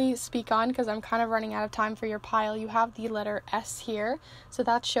to quickly speak on because I'm kind of running out of time for your pile, you have the letter S here. So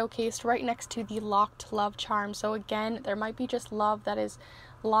that's showcased right next to the locked love charm. So again, there might be just love that is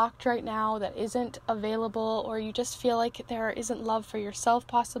locked right now, that isn't available, or you just feel like there isn't love for yourself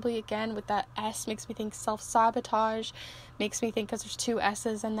possibly. Again, with that S, makes me think self-sabotage, makes me think, because there's two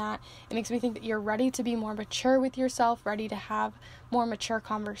S's in that, it makes me think that you're ready to be more mature with yourself, ready to have more mature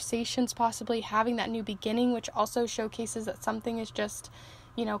conversations, possibly having that new beginning, which also showcases that something is just,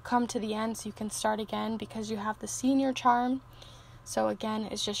 come to the end so you can start again, because you have the senior charm. So again,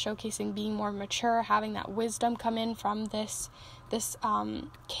 it's just showcasing being more mature, having that wisdom come in from this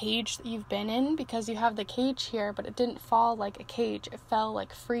cage that you've been in, because you have the cage here, but it didn't fall like a cage, it fell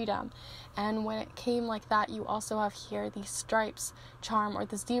like freedom. And when it came like that, you also have here the stripes charm, or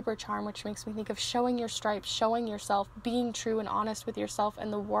the zebra charm, which makes me think of showing your stripes, showing yourself, being true and honest with yourself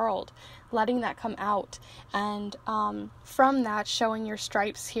and the world, letting that come out. And from that, showing your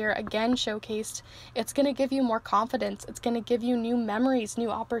stripes here, again showcased, it's going to give you more confidence, it's going to give you new memories, new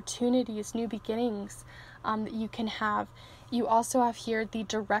opportunities, new beginnings that you can have. You also have here the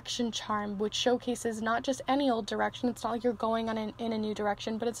direction charm, which showcases not just any old direction. It's not like you're going in a new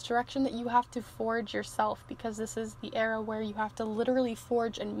direction, but it's direction that you have to forge yourself, because this is the era where you have to literally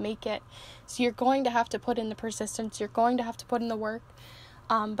forge and make it. So you're going to have to put in the persistence, you're going to have to put in the work,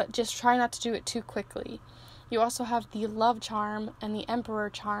 but just try not to do it too quickly. You also have the love charm and the emperor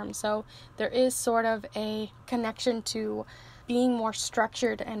charm. So there is sort of a connection to being more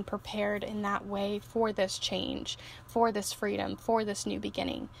structured and prepared in that way for this change, for this freedom, for this new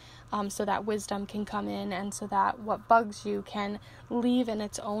beginning, so that wisdom can come in, and so that what bugs you can leave in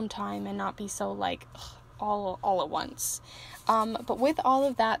its own time and not be so like all at once. But with all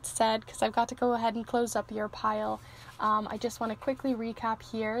of that said, because I've got to go ahead and close up your pile, I just want to quickly recap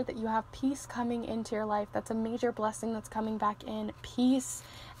here that you have peace coming into your life. That's a major blessing that's coming back in. Peace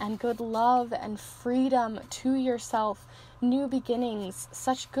and good love and freedom to yourself, new beginnings,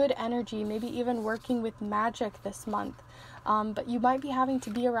 such good energy, maybe even working with magic this month. But you might be having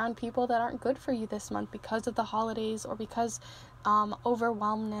to be around people that aren't good for you this month because of the holidays, or because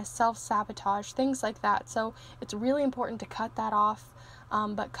overwhelmness, self-sabotage, things like that. So it's really important to cut that off,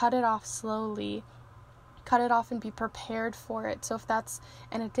 but cut it off slowly. cut it off and be prepared for it. So if that's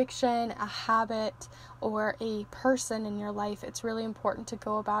an addiction, a habit, or a person in your life, it's really important to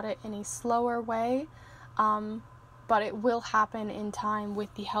go about it in a slower way, but it will happen in time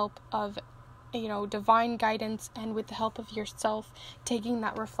with the help of divine guidance and with the help of yourself taking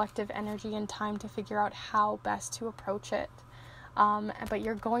that reflective energy and time to figure out how best to approach it. But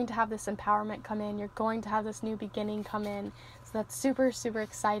you're going to have this empowerment come in. You're going to have this new beginning come in. So that's super, super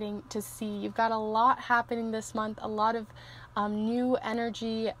exciting to see. You've got a lot happening this month, a lot of new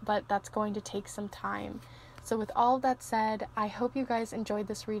energy, but that's going to take some time. So with all of that said, I hope you guys enjoyed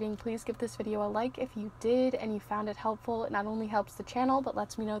this reading. Please give this video a like if you did and you found it helpful. It not only helps the channel, but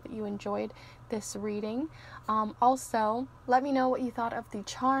lets me know that you enjoyed this reading. Also, let me know what you thought of the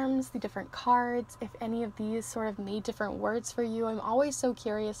charms, the different cards, if any of these sort of made different words for you. I'm always so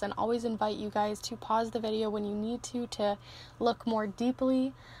curious and always invite you guys to pause the video when you need to look more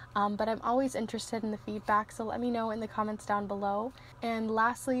deeply. But I'm always interested in the feedback, so let me know in the comments down below. And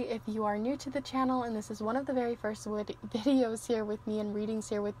lastly, if you are new to the channel and this is one of the very first videos here with me and readings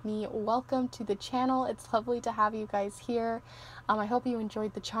here with me, welcome to the channel. It's lovely to have you guys here. I hope you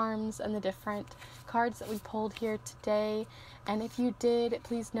enjoyed the charms and the different cards that we pulled here today. And if you did,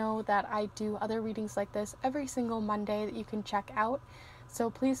 please know that I do other readings like this every single Monday that you can check out. So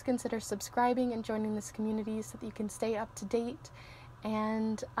please consider subscribing and joining this community so that you can stay up to date.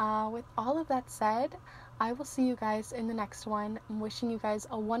 And with all of that said, I will see you guys in the next one. I'm wishing you guys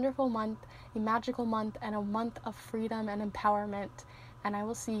a wonderful month, a magical month, and a month of freedom and empowerment. And I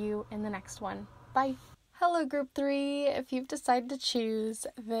will see you in the next one. Bye. Hello, Group 3. If you've decided to choose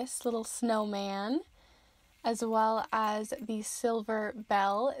this little snowman, as well as the silver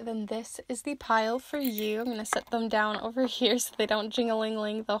bell, then this is the pile for you. I'm going to set them down over here so they don't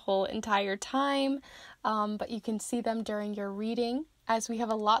jing-a-ling-ling the whole entire time, but you can see them during your reading, as we have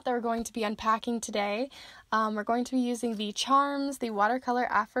a lot that we're going to be unpacking today. We're going to be using the charms, the watercolor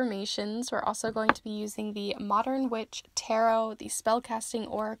affirmations. We're also going to be using the Modern Witch Tarot, the Spellcasting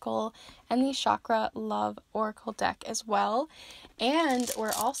Oracle, and the Chakra Love Oracle deck as well. And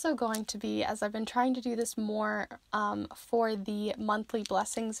we're also going to be, as I've been trying to do this more for the monthly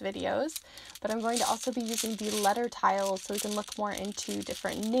blessings videos, but I'm going to also be using the letter tiles so we can look more into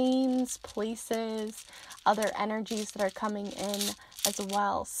different names, places, other energies that are coming in as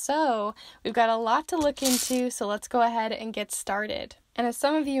well. So we've got a lot to look into, so let's go ahead and get started. And as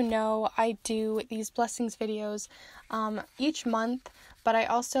some of you know, I do these blessings videos each month, but I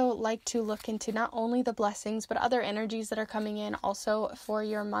also like to look into not only the blessings, but other energies that are coming in also for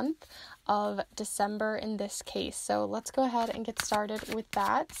your month of December in this case. So let's go ahead and get started with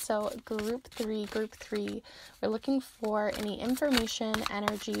that. So group three, we're looking for any information,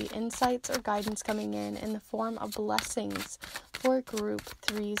 energy, insights, or guidance coming in the form of blessings for group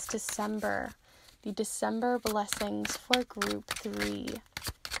 3's December. The December blessings for group 3.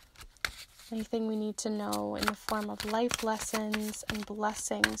 Anything we need to know in the form of life lessons and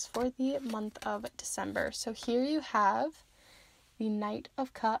blessings for the month of December. So here you have the Knight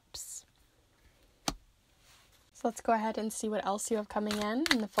of Cups. So let's go ahead and see what else you have coming in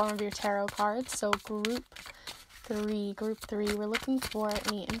the form of your tarot cards. So group 3, we're looking for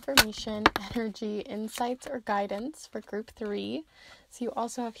any information, energy, insights, or guidance for group 3. So you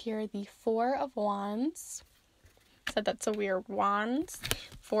also have here the 4 of Wands. Said that's so weird. Wands,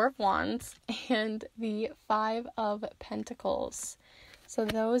 4 of Wands, and the 5 of Pentacles. So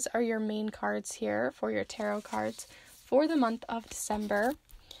those are your main cards here for your tarot cards for the month of December.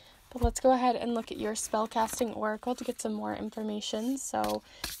 But let's go ahead and look at your spellcasting oracle to get some more information. So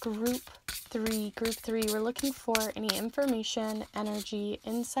group 3, we're looking for any information, energy,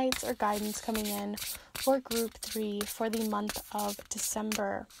 insights, or guidance coming in for group 3 for the month of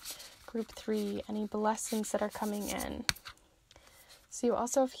December. Group 3, any blessings that are coming in. So you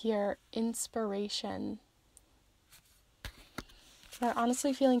also have here inspiration. So I'm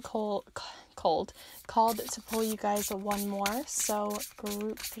honestly feeling called to pull you guys one more. So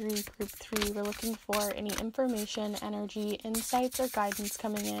group 3, we're looking for any information, energy, insights, or guidance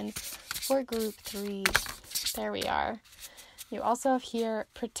coming in for group 3. There we are. You also have here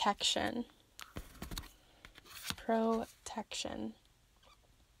protection.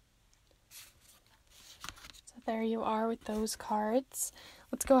 There you are with those cards.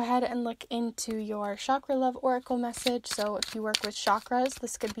 Let's go ahead and look into your Chakra Love Oracle message. So if you work with chakras,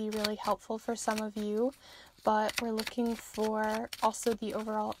 this could be really helpful for some of you. But we're looking for also the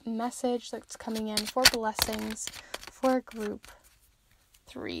overall message that's coming in for blessings for group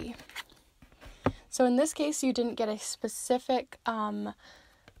 3. So in this case, you didn't get a specific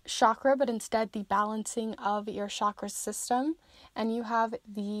chakra, but instead the balancing of your chakra system. And you have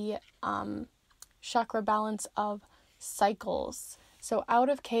the chakra balance of cycles. So out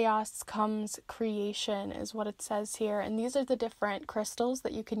of chaos comes creation is what it says here. And these are the different crystals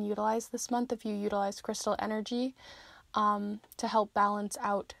that you can utilize this month if you utilize crystal energy to help balance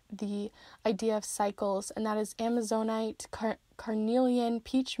out the idea of cycles. And that is Amazonite, carnelian,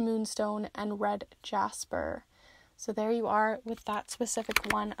 peach moonstone, and red jasper. So there you are with that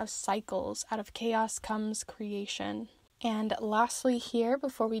specific one of cycles. Out of chaos comes creation. And lastly here,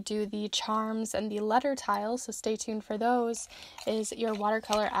 before we do the charms and the letter tiles, so stay tuned for those, is your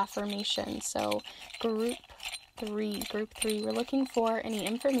watercolor affirmation. So group three, we're looking for any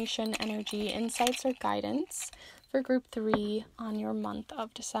information, energy, insights, or guidance for group 3 on your month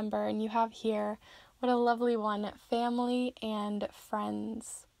of December. And you have here, what a lovely one, family and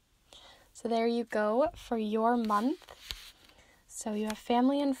friends. So there you go for your month. So you have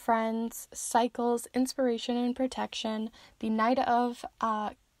family and friends, cycles, inspiration and protection, the Knight of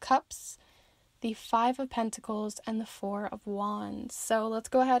Cups, the 5 of Pentacles, and the 4 of Wands. So let's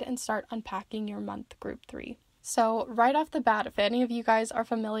go ahead and start unpacking your month, group 3. So right off the bat, if any of you guys are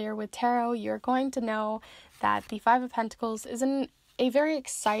familiar with tarot, you're going to know that the 5 of Pentacles isn't a very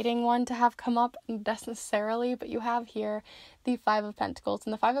exciting one to have come up necessarily, but you have here the 5 of Pentacles.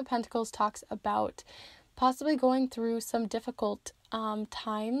 And the 5 of Pentacles talks about possibly going through some difficult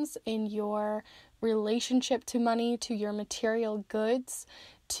times in your relationship to money, to your material goods,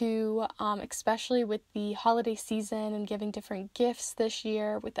 to especially with the holiday season and giving different gifts this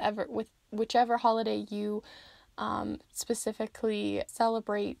year, with whichever holiday you specifically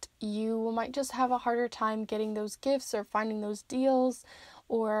celebrate, you might just have a harder time getting those gifts or finding those deals,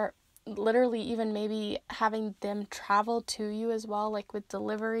 or literally even maybe having them travel to you as well, like with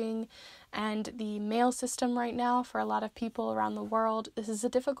delivering and the mail system right now for a lot of people around the world. This is a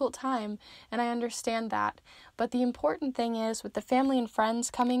difficult time, and I understand that. But the important thing is, with the family and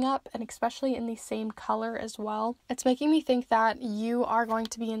friends coming up, and especially in the same color as well, it's making me think that you are going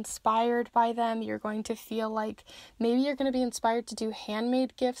to be inspired by them. You're going to feel like maybe you're going to be inspired to do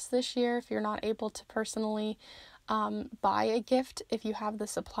handmade gifts this year if you're not able to personally buy a gift. If you have the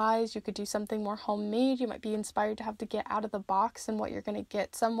supplies, you could do something more homemade. You might be inspired to have to get out of the box and what you're going to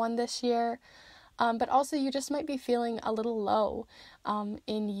get someone this year. But also you just might be feeling a little low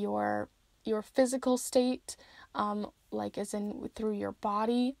in your physical state, like as in through your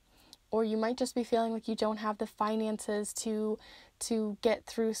body, or you might just be feeling like you don't have the finances to get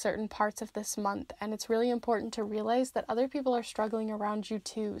through certain parts of this month. And it's really important to realize that other people are struggling around you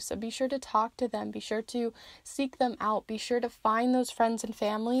too. So be sure to talk to them, be sure to seek them out, be sure to find those friends and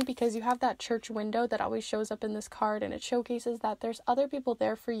family, because you have that church window that always shows up in this card, and it showcases that there's other people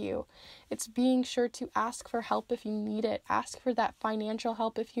there for you. It's being sure to ask for help if you need it, ask for that financial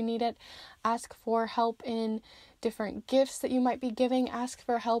help if you need it, ask for help in different gifts that you might be giving, ask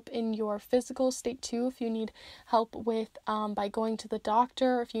for help in your physical state too, if you need help with by going to the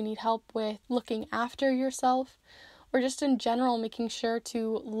doctor, if you need help with looking after yourself, or just in general making sure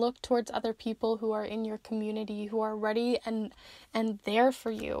to look towards other people who are in your community, who are ready and there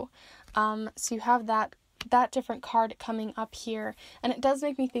for you. So you have that different card coming up here, and it does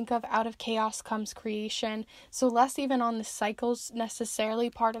make me think of out of chaos comes creation. So less even on the cycles necessarily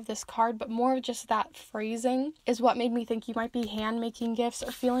part of this card, but more of just that phrasing is what made me think you might be hand making gifts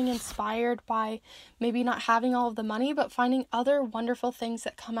or feeling inspired by maybe not having all of the money, but finding other wonderful things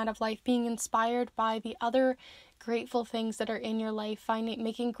that come out of life, being inspired by the other grateful things that are in your life,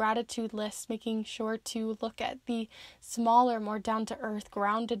 making gratitude lists, making sure to look at the smaller, more down-to-earth,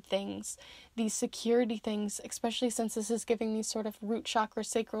 grounded things, these security things, especially since this is giving me sort of root chakra,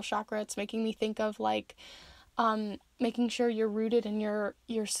 sacral chakra. It's making me think of like making sure you're rooted in your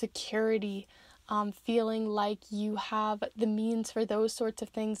security, feeling like you have the means for those sorts of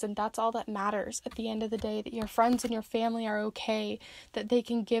things, and that's all that matters at the end of the day, that your friends and your family are okay, that they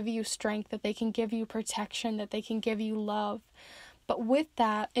can give you strength, that they can give you protection, that they can give you love. But with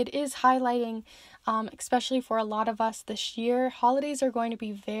that, it is highlighting, especially for a lot of us this year, holidays are going to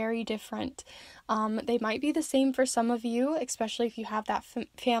be very different. They might be the same for some of you, especially if you have that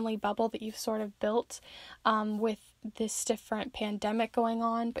family bubble that you've sort of built with this different pandemic going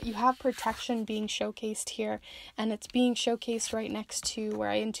on, but you have protection being showcased here, and it's being showcased right next to where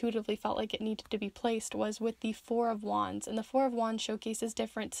I intuitively felt like it needed to be placed, was with the 4 of Wands. And the 4 of Wands showcases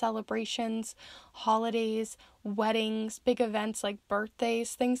different celebrations, holidays, weddings, big events like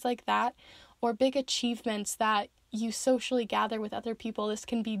birthdays, things like that, or big achievements that you socially gather with other people. This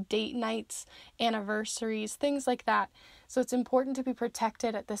can be date nights, anniversaries, things like that. So it's important to be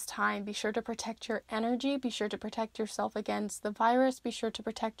protected at this time. Be sure to protect your energy. Be sure to protect yourself against the virus. Be sure to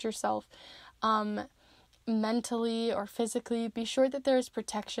protect yourself mentally or physically. Be sure that there is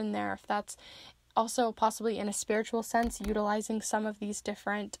protection there. If that's Also, possibly in a spiritual sense, utilizing some of these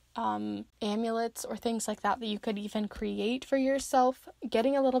different amulets or things like that you could even create for yourself.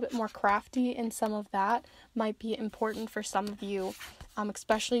 Getting a little bit more crafty in some of that might be important for some of you,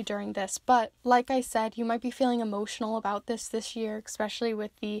 especially during this. But like I said, you might be feeling emotional about this year, especially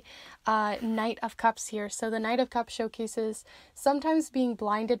with the Knight of Cups here. So the Knight of Cups showcases sometimes being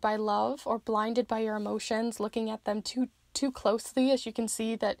blinded by love or blinded by your emotions, looking at them too closely. As you can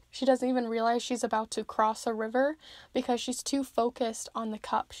see that she doesn't even realize she's about to cross a river because she's too focused on the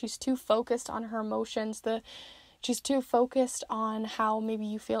cup. She's too focused on her emotions. She's too focused on how maybe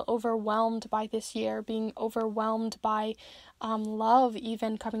you feel overwhelmed by this year, being overwhelmed by love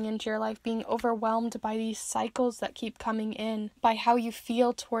even coming into your life, being overwhelmed by these cycles that keep coming in, by how you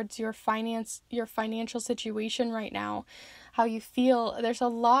feel towards your financial situation right now, how you feel. There's a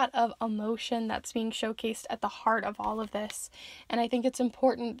lot of emotion that's being showcased at the heart of all of this. And I think it's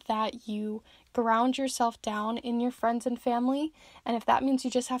important that you ground yourself down in your friends and family. And if that means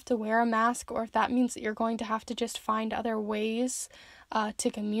you just have to wear a mask, or if that means that you're going to have to just find other ways to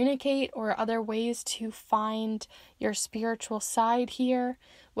communicate, or other ways to find your spiritual side here,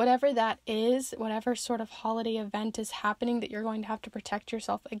 whatever that is, whatever sort of holiday event is happening that you're going to have to protect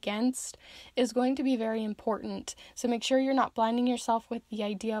yourself against, is going to be very important. So make sure you're not blinding yourself with the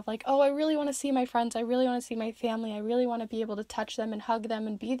idea of like, oh, I really want to see my friends, I really want to see my family, I really want to be able to touch them and hug them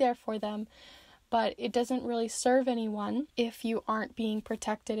and be there for them. But it doesn't really serve anyone if you aren't being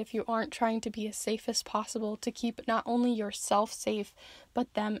protected, if you aren't trying to be as safe as possible to keep not only yourself safe,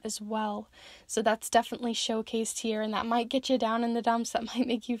 but them as well. So that's definitely showcased here, and that might get you down in the dumps. That might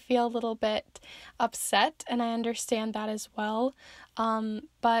make you feel a little bit upset, and I understand that as well.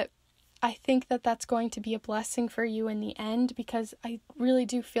 But I think that that's going to be a blessing for you in the end, because I really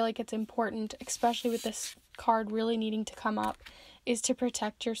do feel like it's important, especially with this card really needing to come up, is to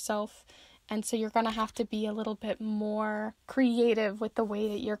protect yourself. And so you're going to have to be a little bit more creative with the way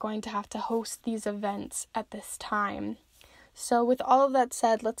that you're going to have to host these events at this time. So with all of that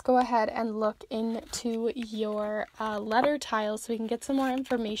said, let's go ahead and look into your letter tiles so we can get some more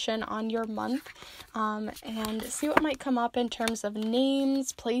information on your month and see what might come up in terms of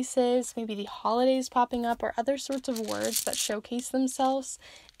names, places, maybe the holidays popping up, or other sorts of words that showcase themselves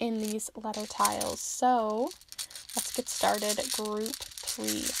in these letter tiles. So let's get started. Group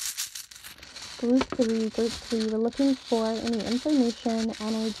 3. Group 3, we're looking for any information,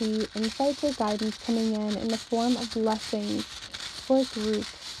 energy, insights, or guidance coming in the form of blessings for Group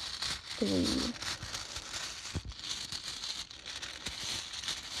 3.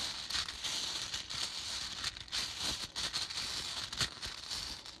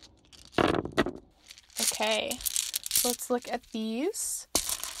 Okay, so let's look at these,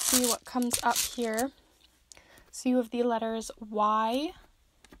 see what comes up here. So you have the letters Y,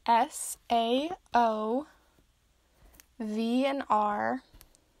 S, A, O, V, and R,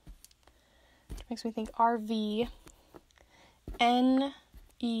 which makes me think RV, N,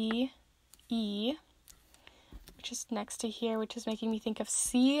 E, E, which is next to here, which is making me think of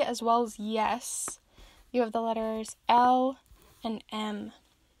C, as well as yes. You have the letters L and M.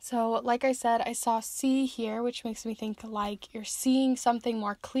 So, like I said, I saw C here, which makes me think like you're seeing something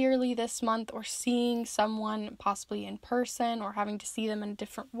more clearly this month, or seeing someone possibly in person, or having to see them in a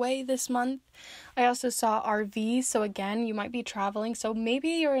different way this month. I also saw RV, so again, you might be traveling. So maybe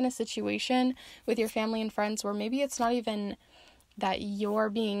you're in a situation with your family and friends where maybe it's not even that you're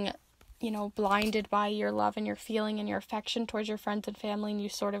being, blinded by your love and your feeling and your affection towards your friends and family, and you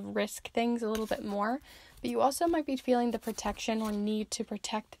sort of risk things a little bit more. But you also might be feeling the protection or need to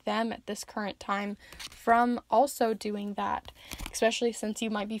protect them at this current time from also doing that, especially since you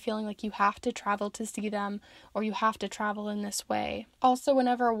might be feeling like you have to travel to see them, or you have to travel in this way. Also,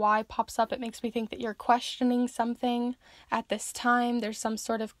 whenever a Y pops up, it makes me think that you're questioning something at this time. There's some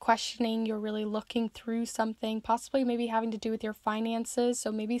sort of questioning. You're really looking through something, possibly maybe having to do with your finances,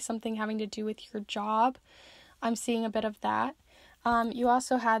 so maybe something having to do with your job. I'm seeing a bit of that. You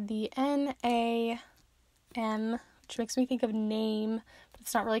also had the NAM, which makes me think of name, but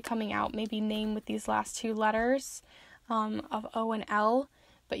it's not really coming out. Maybe name with these last two letters of O and L,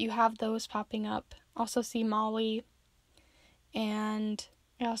 but you have those popping up. Also see Molly, and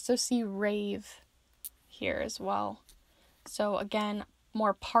I also see rave here as well. So again,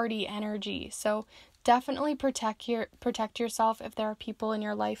 more party energy. So definitely protect yourself if there are people in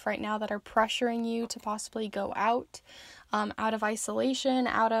your life right now that are pressuring you to possibly go out of isolation,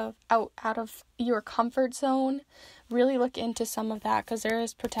 out of your comfort zone. Really look into some of that, because there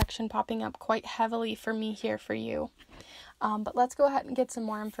is protection popping up quite heavily for me here for you. But let's go ahead and get some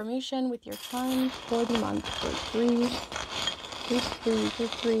more information with your charms for the month. Group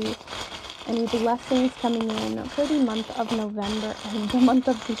 3. Any blessings coming in for the month of November, and the month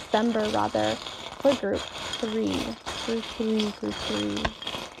of December rather, for group 3. Group 3.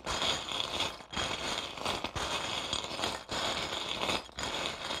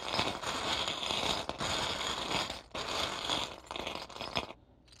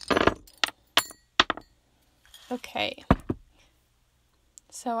 Okay,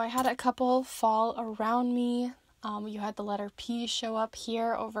 so I had a couple fall around me. You had the letter P show up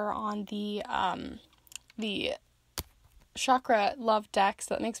here over on the chakra love deck,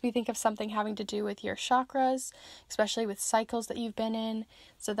 so that makes me think of something having to do with your chakras, especially with cycles that you've been in.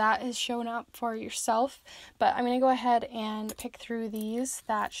 So that is shown up for yourself, but I'm going to go ahead and pick through these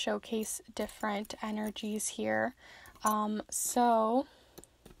that showcase different energies here. So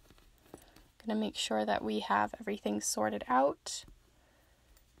I'm going to make sure that we have everything sorted out.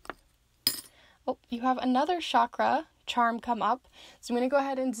 Oh, you have another chakra charm come up. So I'm going to go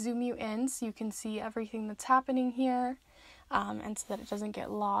ahead and zoom you in so you can see everything that's happening here, and so that it doesn't get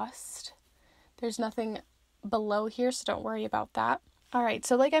lost. There's nothing below here, so don't worry about that. Alright,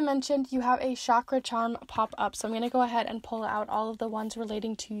 so like I mentioned, you have a chakra charm pop up. So I'm going to go ahead and pull out all of the ones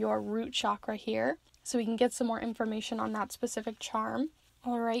relating to your root chakra here, so we can get some more information on that specific charm.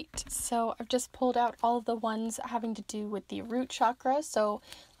 Alright, so I've just pulled out all of the ones having to do with the root chakra, so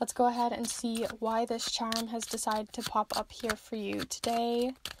let's go ahead and see why this charm has decided to pop up here for you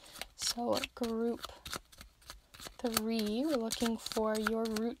today. So group 3, we're looking for your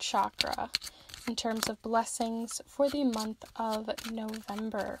root chakra in terms of blessings for the month of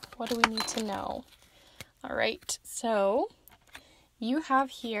November. What do we need to know? Alright, so you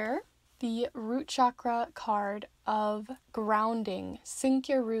have here the root chakra card of grounding. Sink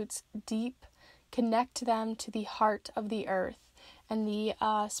your roots deep, connect them to the heart of the earth. And the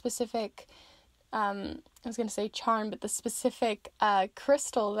specific, I was going to say charm, but the specific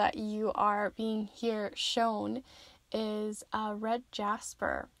crystal that you are being here shown is red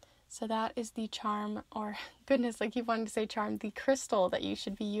jasper. So that is the charm, or goodness, I keep wanting to say charm, the crystal that you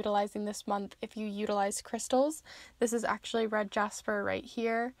should be utilizing this month if you utilize crystals. This is actually red jasper right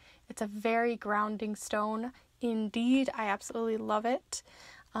here. It's a very grounding stone. Indeed, I absolutely love it.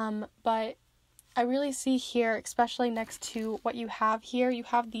 But I really see here, especially next to what you have here, you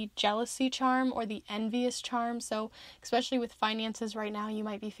have the jealousy charm or the envious charm. So especially with finances right now, you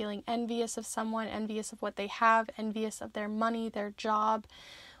might be feeling envious of someone, envious of what they have, envious of their money, their job,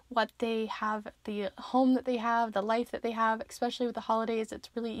 what they have, the home that they have, the life that they have. Especially with the holidays, it's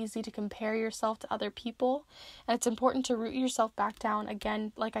really easy to compare yourself to other people, and it's important to root yourself back down,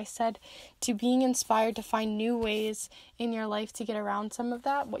 again, like I said, to being inspired to find new ways in your life to get around some of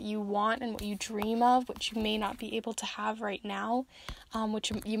that, what you want and what you dream of, which you may not be able to have right now,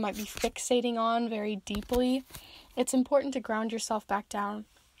 which you might be fixating on very deeply. It's important to ground yourself back down.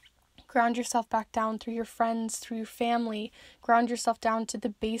 Ground yourself back down through your friends, through your family. Ground yourself down to the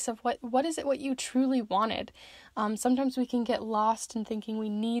base of what is it what you truly wanted. Sometimes we can get lost in thinking we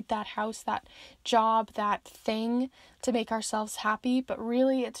need that house, that job, that thing to make ourselves happy. But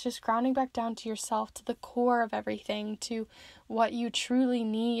really, it's just grounding back down to yourself, to the core of everything, to what you truly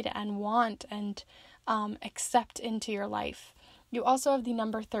need and want and accept into your life. You also have the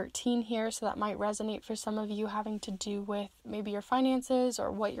number 13 here, so that might resonate for some of you, having to do with maybe your finances or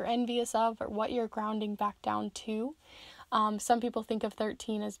what you're envious of or what you're grounding back down to. Some people think of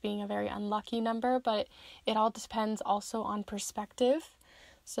 13 as being a very unlucky number, but it all depends also on perspective.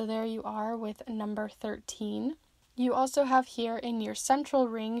 So there you are with number 13. You also have here in your central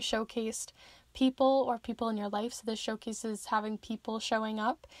ring showcased people or people in your life. So this showcases having people showing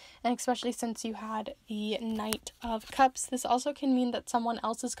up, and especially since you had the Knight of Cups, this also can mean that someone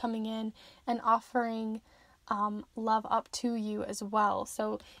else is coming in and offering love up to you as well.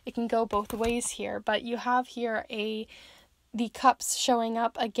 So it can go both ways here, but you have here the cups showing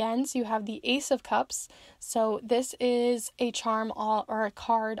up again. So you have the Ace of Cups. So this is a charm or a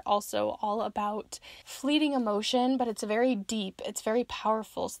card also all about fleeting emotion, but it's very deep. It's very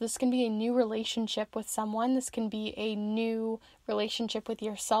powerful. So this can be a new relationship with someone. This can be a new relationship with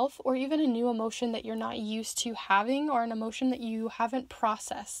yourself, or even a new emotion that you're not used to having, or an emotion that you haven't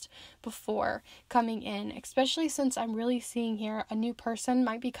processed before coming in, especially since I'm really seeing here a new person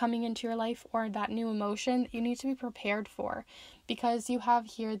might be coming into your life, or that new emotion that you need to be prepared for, because you have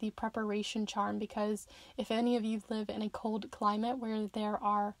here the preparation charm. Because if any of you live in a cold climate where there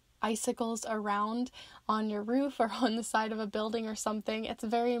are icicles around on your roof or on the side of a building or something, it's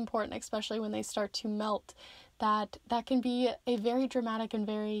very important, especially when they start to melt, that can be a very dramatic and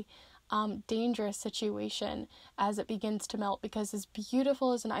very dangerous situation as it begins to melt, because as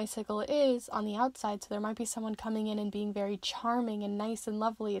beautiful as an icicle is on the outside, so there might be someone coming in and being very charming and nice and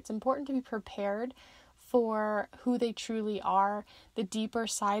lovely, it's important to be prepared for who they truly are, the deeper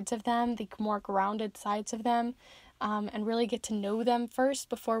sides of them, the more grounded sides of them, and really get to know them first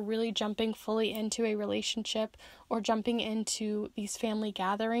before really jumping fully into a relationship or jumping into these family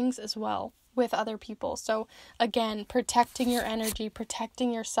gatherings as well with other people. So again, protecting your energy,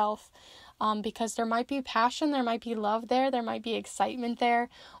 protecting yourself, because there might be passion, there might be love there might be excitement there,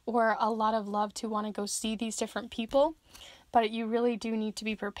 or a lot of love to want to go see these different people. But you really do need to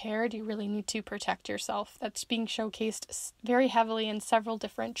be prepared. You really need to protect yourself. That's being showcased very heavily in several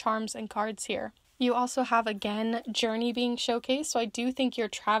different charms and cards here. You also have, again, journey being showcased. So I do think you're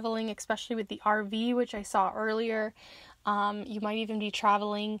traveling, especially with the RV, which I saw earlier. You might even be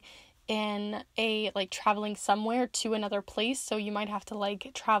traveling traveling somewhere to another place. So you might have to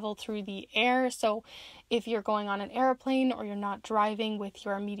travel through the air. So if you're going on an airplane or you're not driving with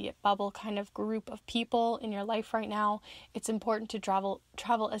your immediate bubble kind of group of people in your life right now, it's important to travel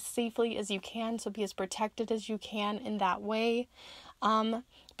as safely as you can. So be as protected as you can in that way.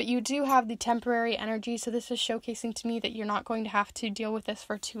 But you do have the temporary energy, so this is showcasing to me that you're not going to have to deal with this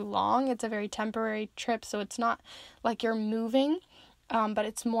for too long. It's a very temporary trip, so it's not like you're moving, but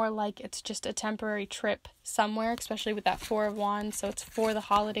it's more like it's just a temporary trip somewhere, especially with that Four of Wands, so it's for the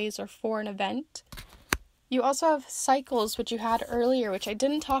holidays or for an event. You also have cycles, which you had earlier, which I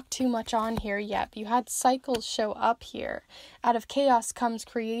didn't talk too much on here yet, but you had cycles show up here. Out of chaos comes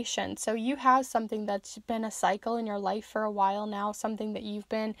creation. So you have something that's been a cycle in your life for a while now, something that you've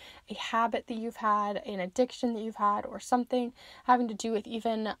been, a habit that you've had, an addiction that you've had, or something having to do with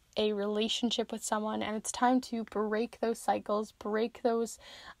even a relationship with someone. And it's time to break those cycles, break those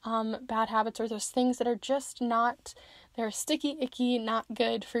bad habits, or those things that are just not, they're sticky, icky, not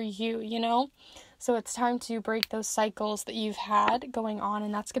good for you, you know? So it's time to break those cycles that you've had going on,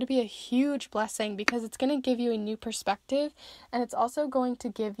 and that's going to be a huge blessing because it's going to give you a new perspective, and it's also going to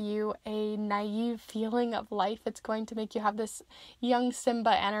give you a naive feeling of life. It's going to make you have this young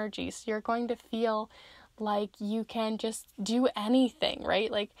Simba energy, so you're going to feel like you can just do anything,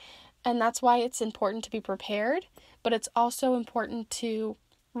 right? And that's why it's important to be prepared, but it's also important to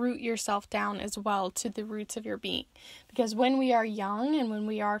root yourself down as well to the roots of your being, because when we are young and when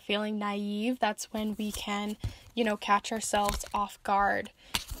we are feeling naive, that's when we can, catch ourselves off guard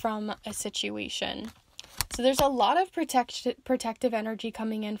from a situation. So there's a lot of protective energy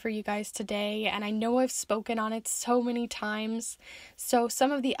coming in for you guys today, and I know I've spoken on it so many times. So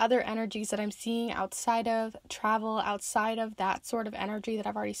some of the other energies that I'm seeing outside of travel, outside of that sort of energy that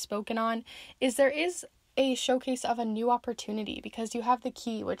I've already spoken on, is there is a showcase of a new opportunity, because you have the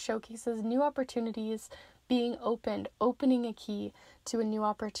key, which showcases new opportunities being opened, opening a key to a new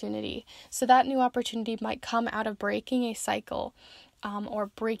opportunity. So that new opportunity might come out of breaking a cycle, or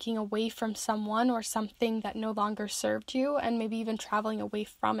breaking away from someone or something that no longer served you, and maybe even traveling away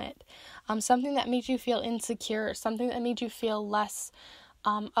from it. Something that made you feel insecure, something that made you feel less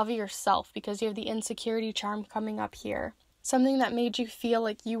of yourself, because you have the insecurity charm coming up here. Something that made you feel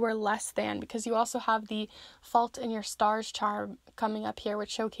like you were less than, because you also have the fault in your stars charm coming up here,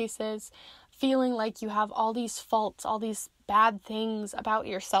 which showcases feeling like you have all these faults, all these bad things about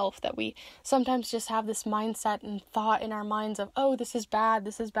yourself, that we sometimes just have this mindset and thought in our minds of, oh, this is bad,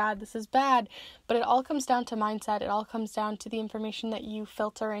 this is bad, this is bad. But it all comes down to mindset. It all comes down to the information that you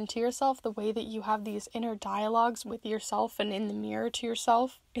filter into yourself, the way that you have these inner dialogues with yourself and in the mirror to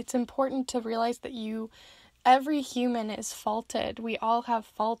yourself. It's important to realize that every human is faulted. We all have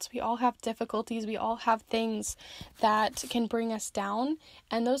faults. We all have difficulties. We all have things that can bring us down.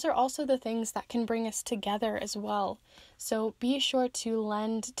 And those are also the things that can bring us together as well. So be sure to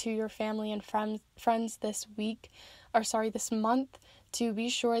lend to your family and friends this month, to be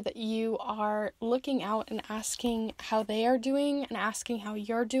sure that you are looking out and asking how they are doing and asking how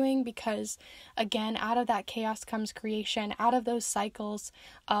you're doing, because again, out of that chaos comes creation. Out of those cycles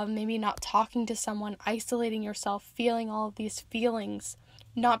of maybe not talking to someone, isolating yourself, feeling all of these feelings,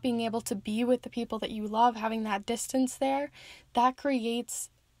 not being able to be with the people that you love, having that distance there, that creates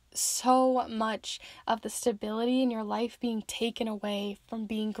so much of the stability in your life being taken away, from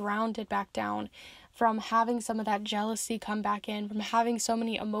being grounded back down, from having some of that jealousy come back in, from having so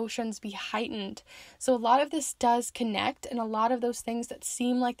many emotions be heightened. So a lot of this does connect, and a lot of those things that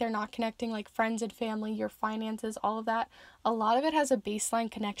seem like they're not connecting, like friends and family, your finances, all of that, a lot of it has a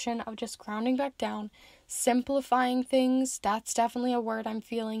baseline connection of just grounding back down, simplifying things. That's definitely a word I'm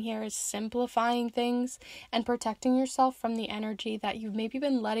feeling here, is simplifying things, and protecting yourself from the energy that you've maybe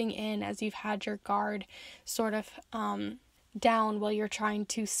been letting in as you've had your guard sort of down while you're trying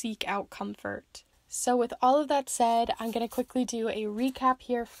to seek out comfort. So with all of that said, I'm going to quickly do a recap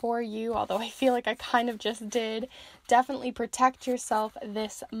here for you, although I feel like I kind of just did. Definitely protect yourself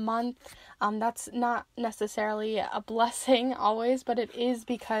this month. That's not necessarily a blessing always, but it is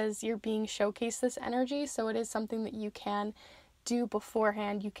because you're being showcased this energy, so it is something that you can do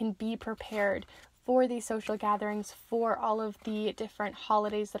beforehand. You can be prepared for these social gatherings, for all of the different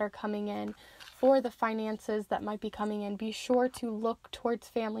holidays that are coming in, for the finances that might be coming in. Be sure to look towards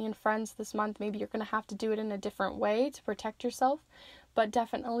family and friends this month. Maybe you're going to have to do it in a different way to protect yourself, but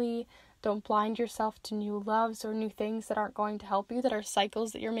definitely don't blind yourself to new loves or new things that aren't going to help you, that are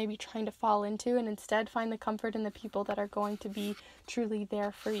cycles that you're maybe trying to fall into, and instead find the comfort in the people that are going to be truly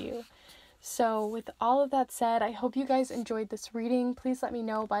there for you. So with all of that said, I hope you guys enjoyed this reading. Please let me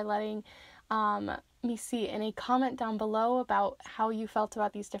know by letting me see in a comment down below about how you felt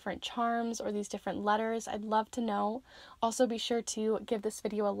about these different charms or these different letters. I'd love to know. Also, be sure to give this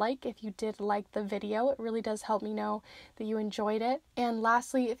video a like if you did like the video. It really does help me know that you enjoyed it. And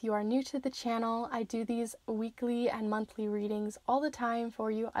lastly, if you are new to the channel, I do these weekly and monthly readings all the time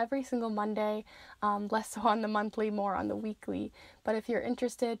for you every single Monday, less so on the monthly, more on the weekly. But if you're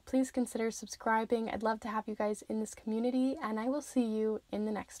interested, please consider subscribing. I'd love to have you guys in this community, and I will see you in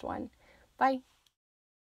the next one. Bye.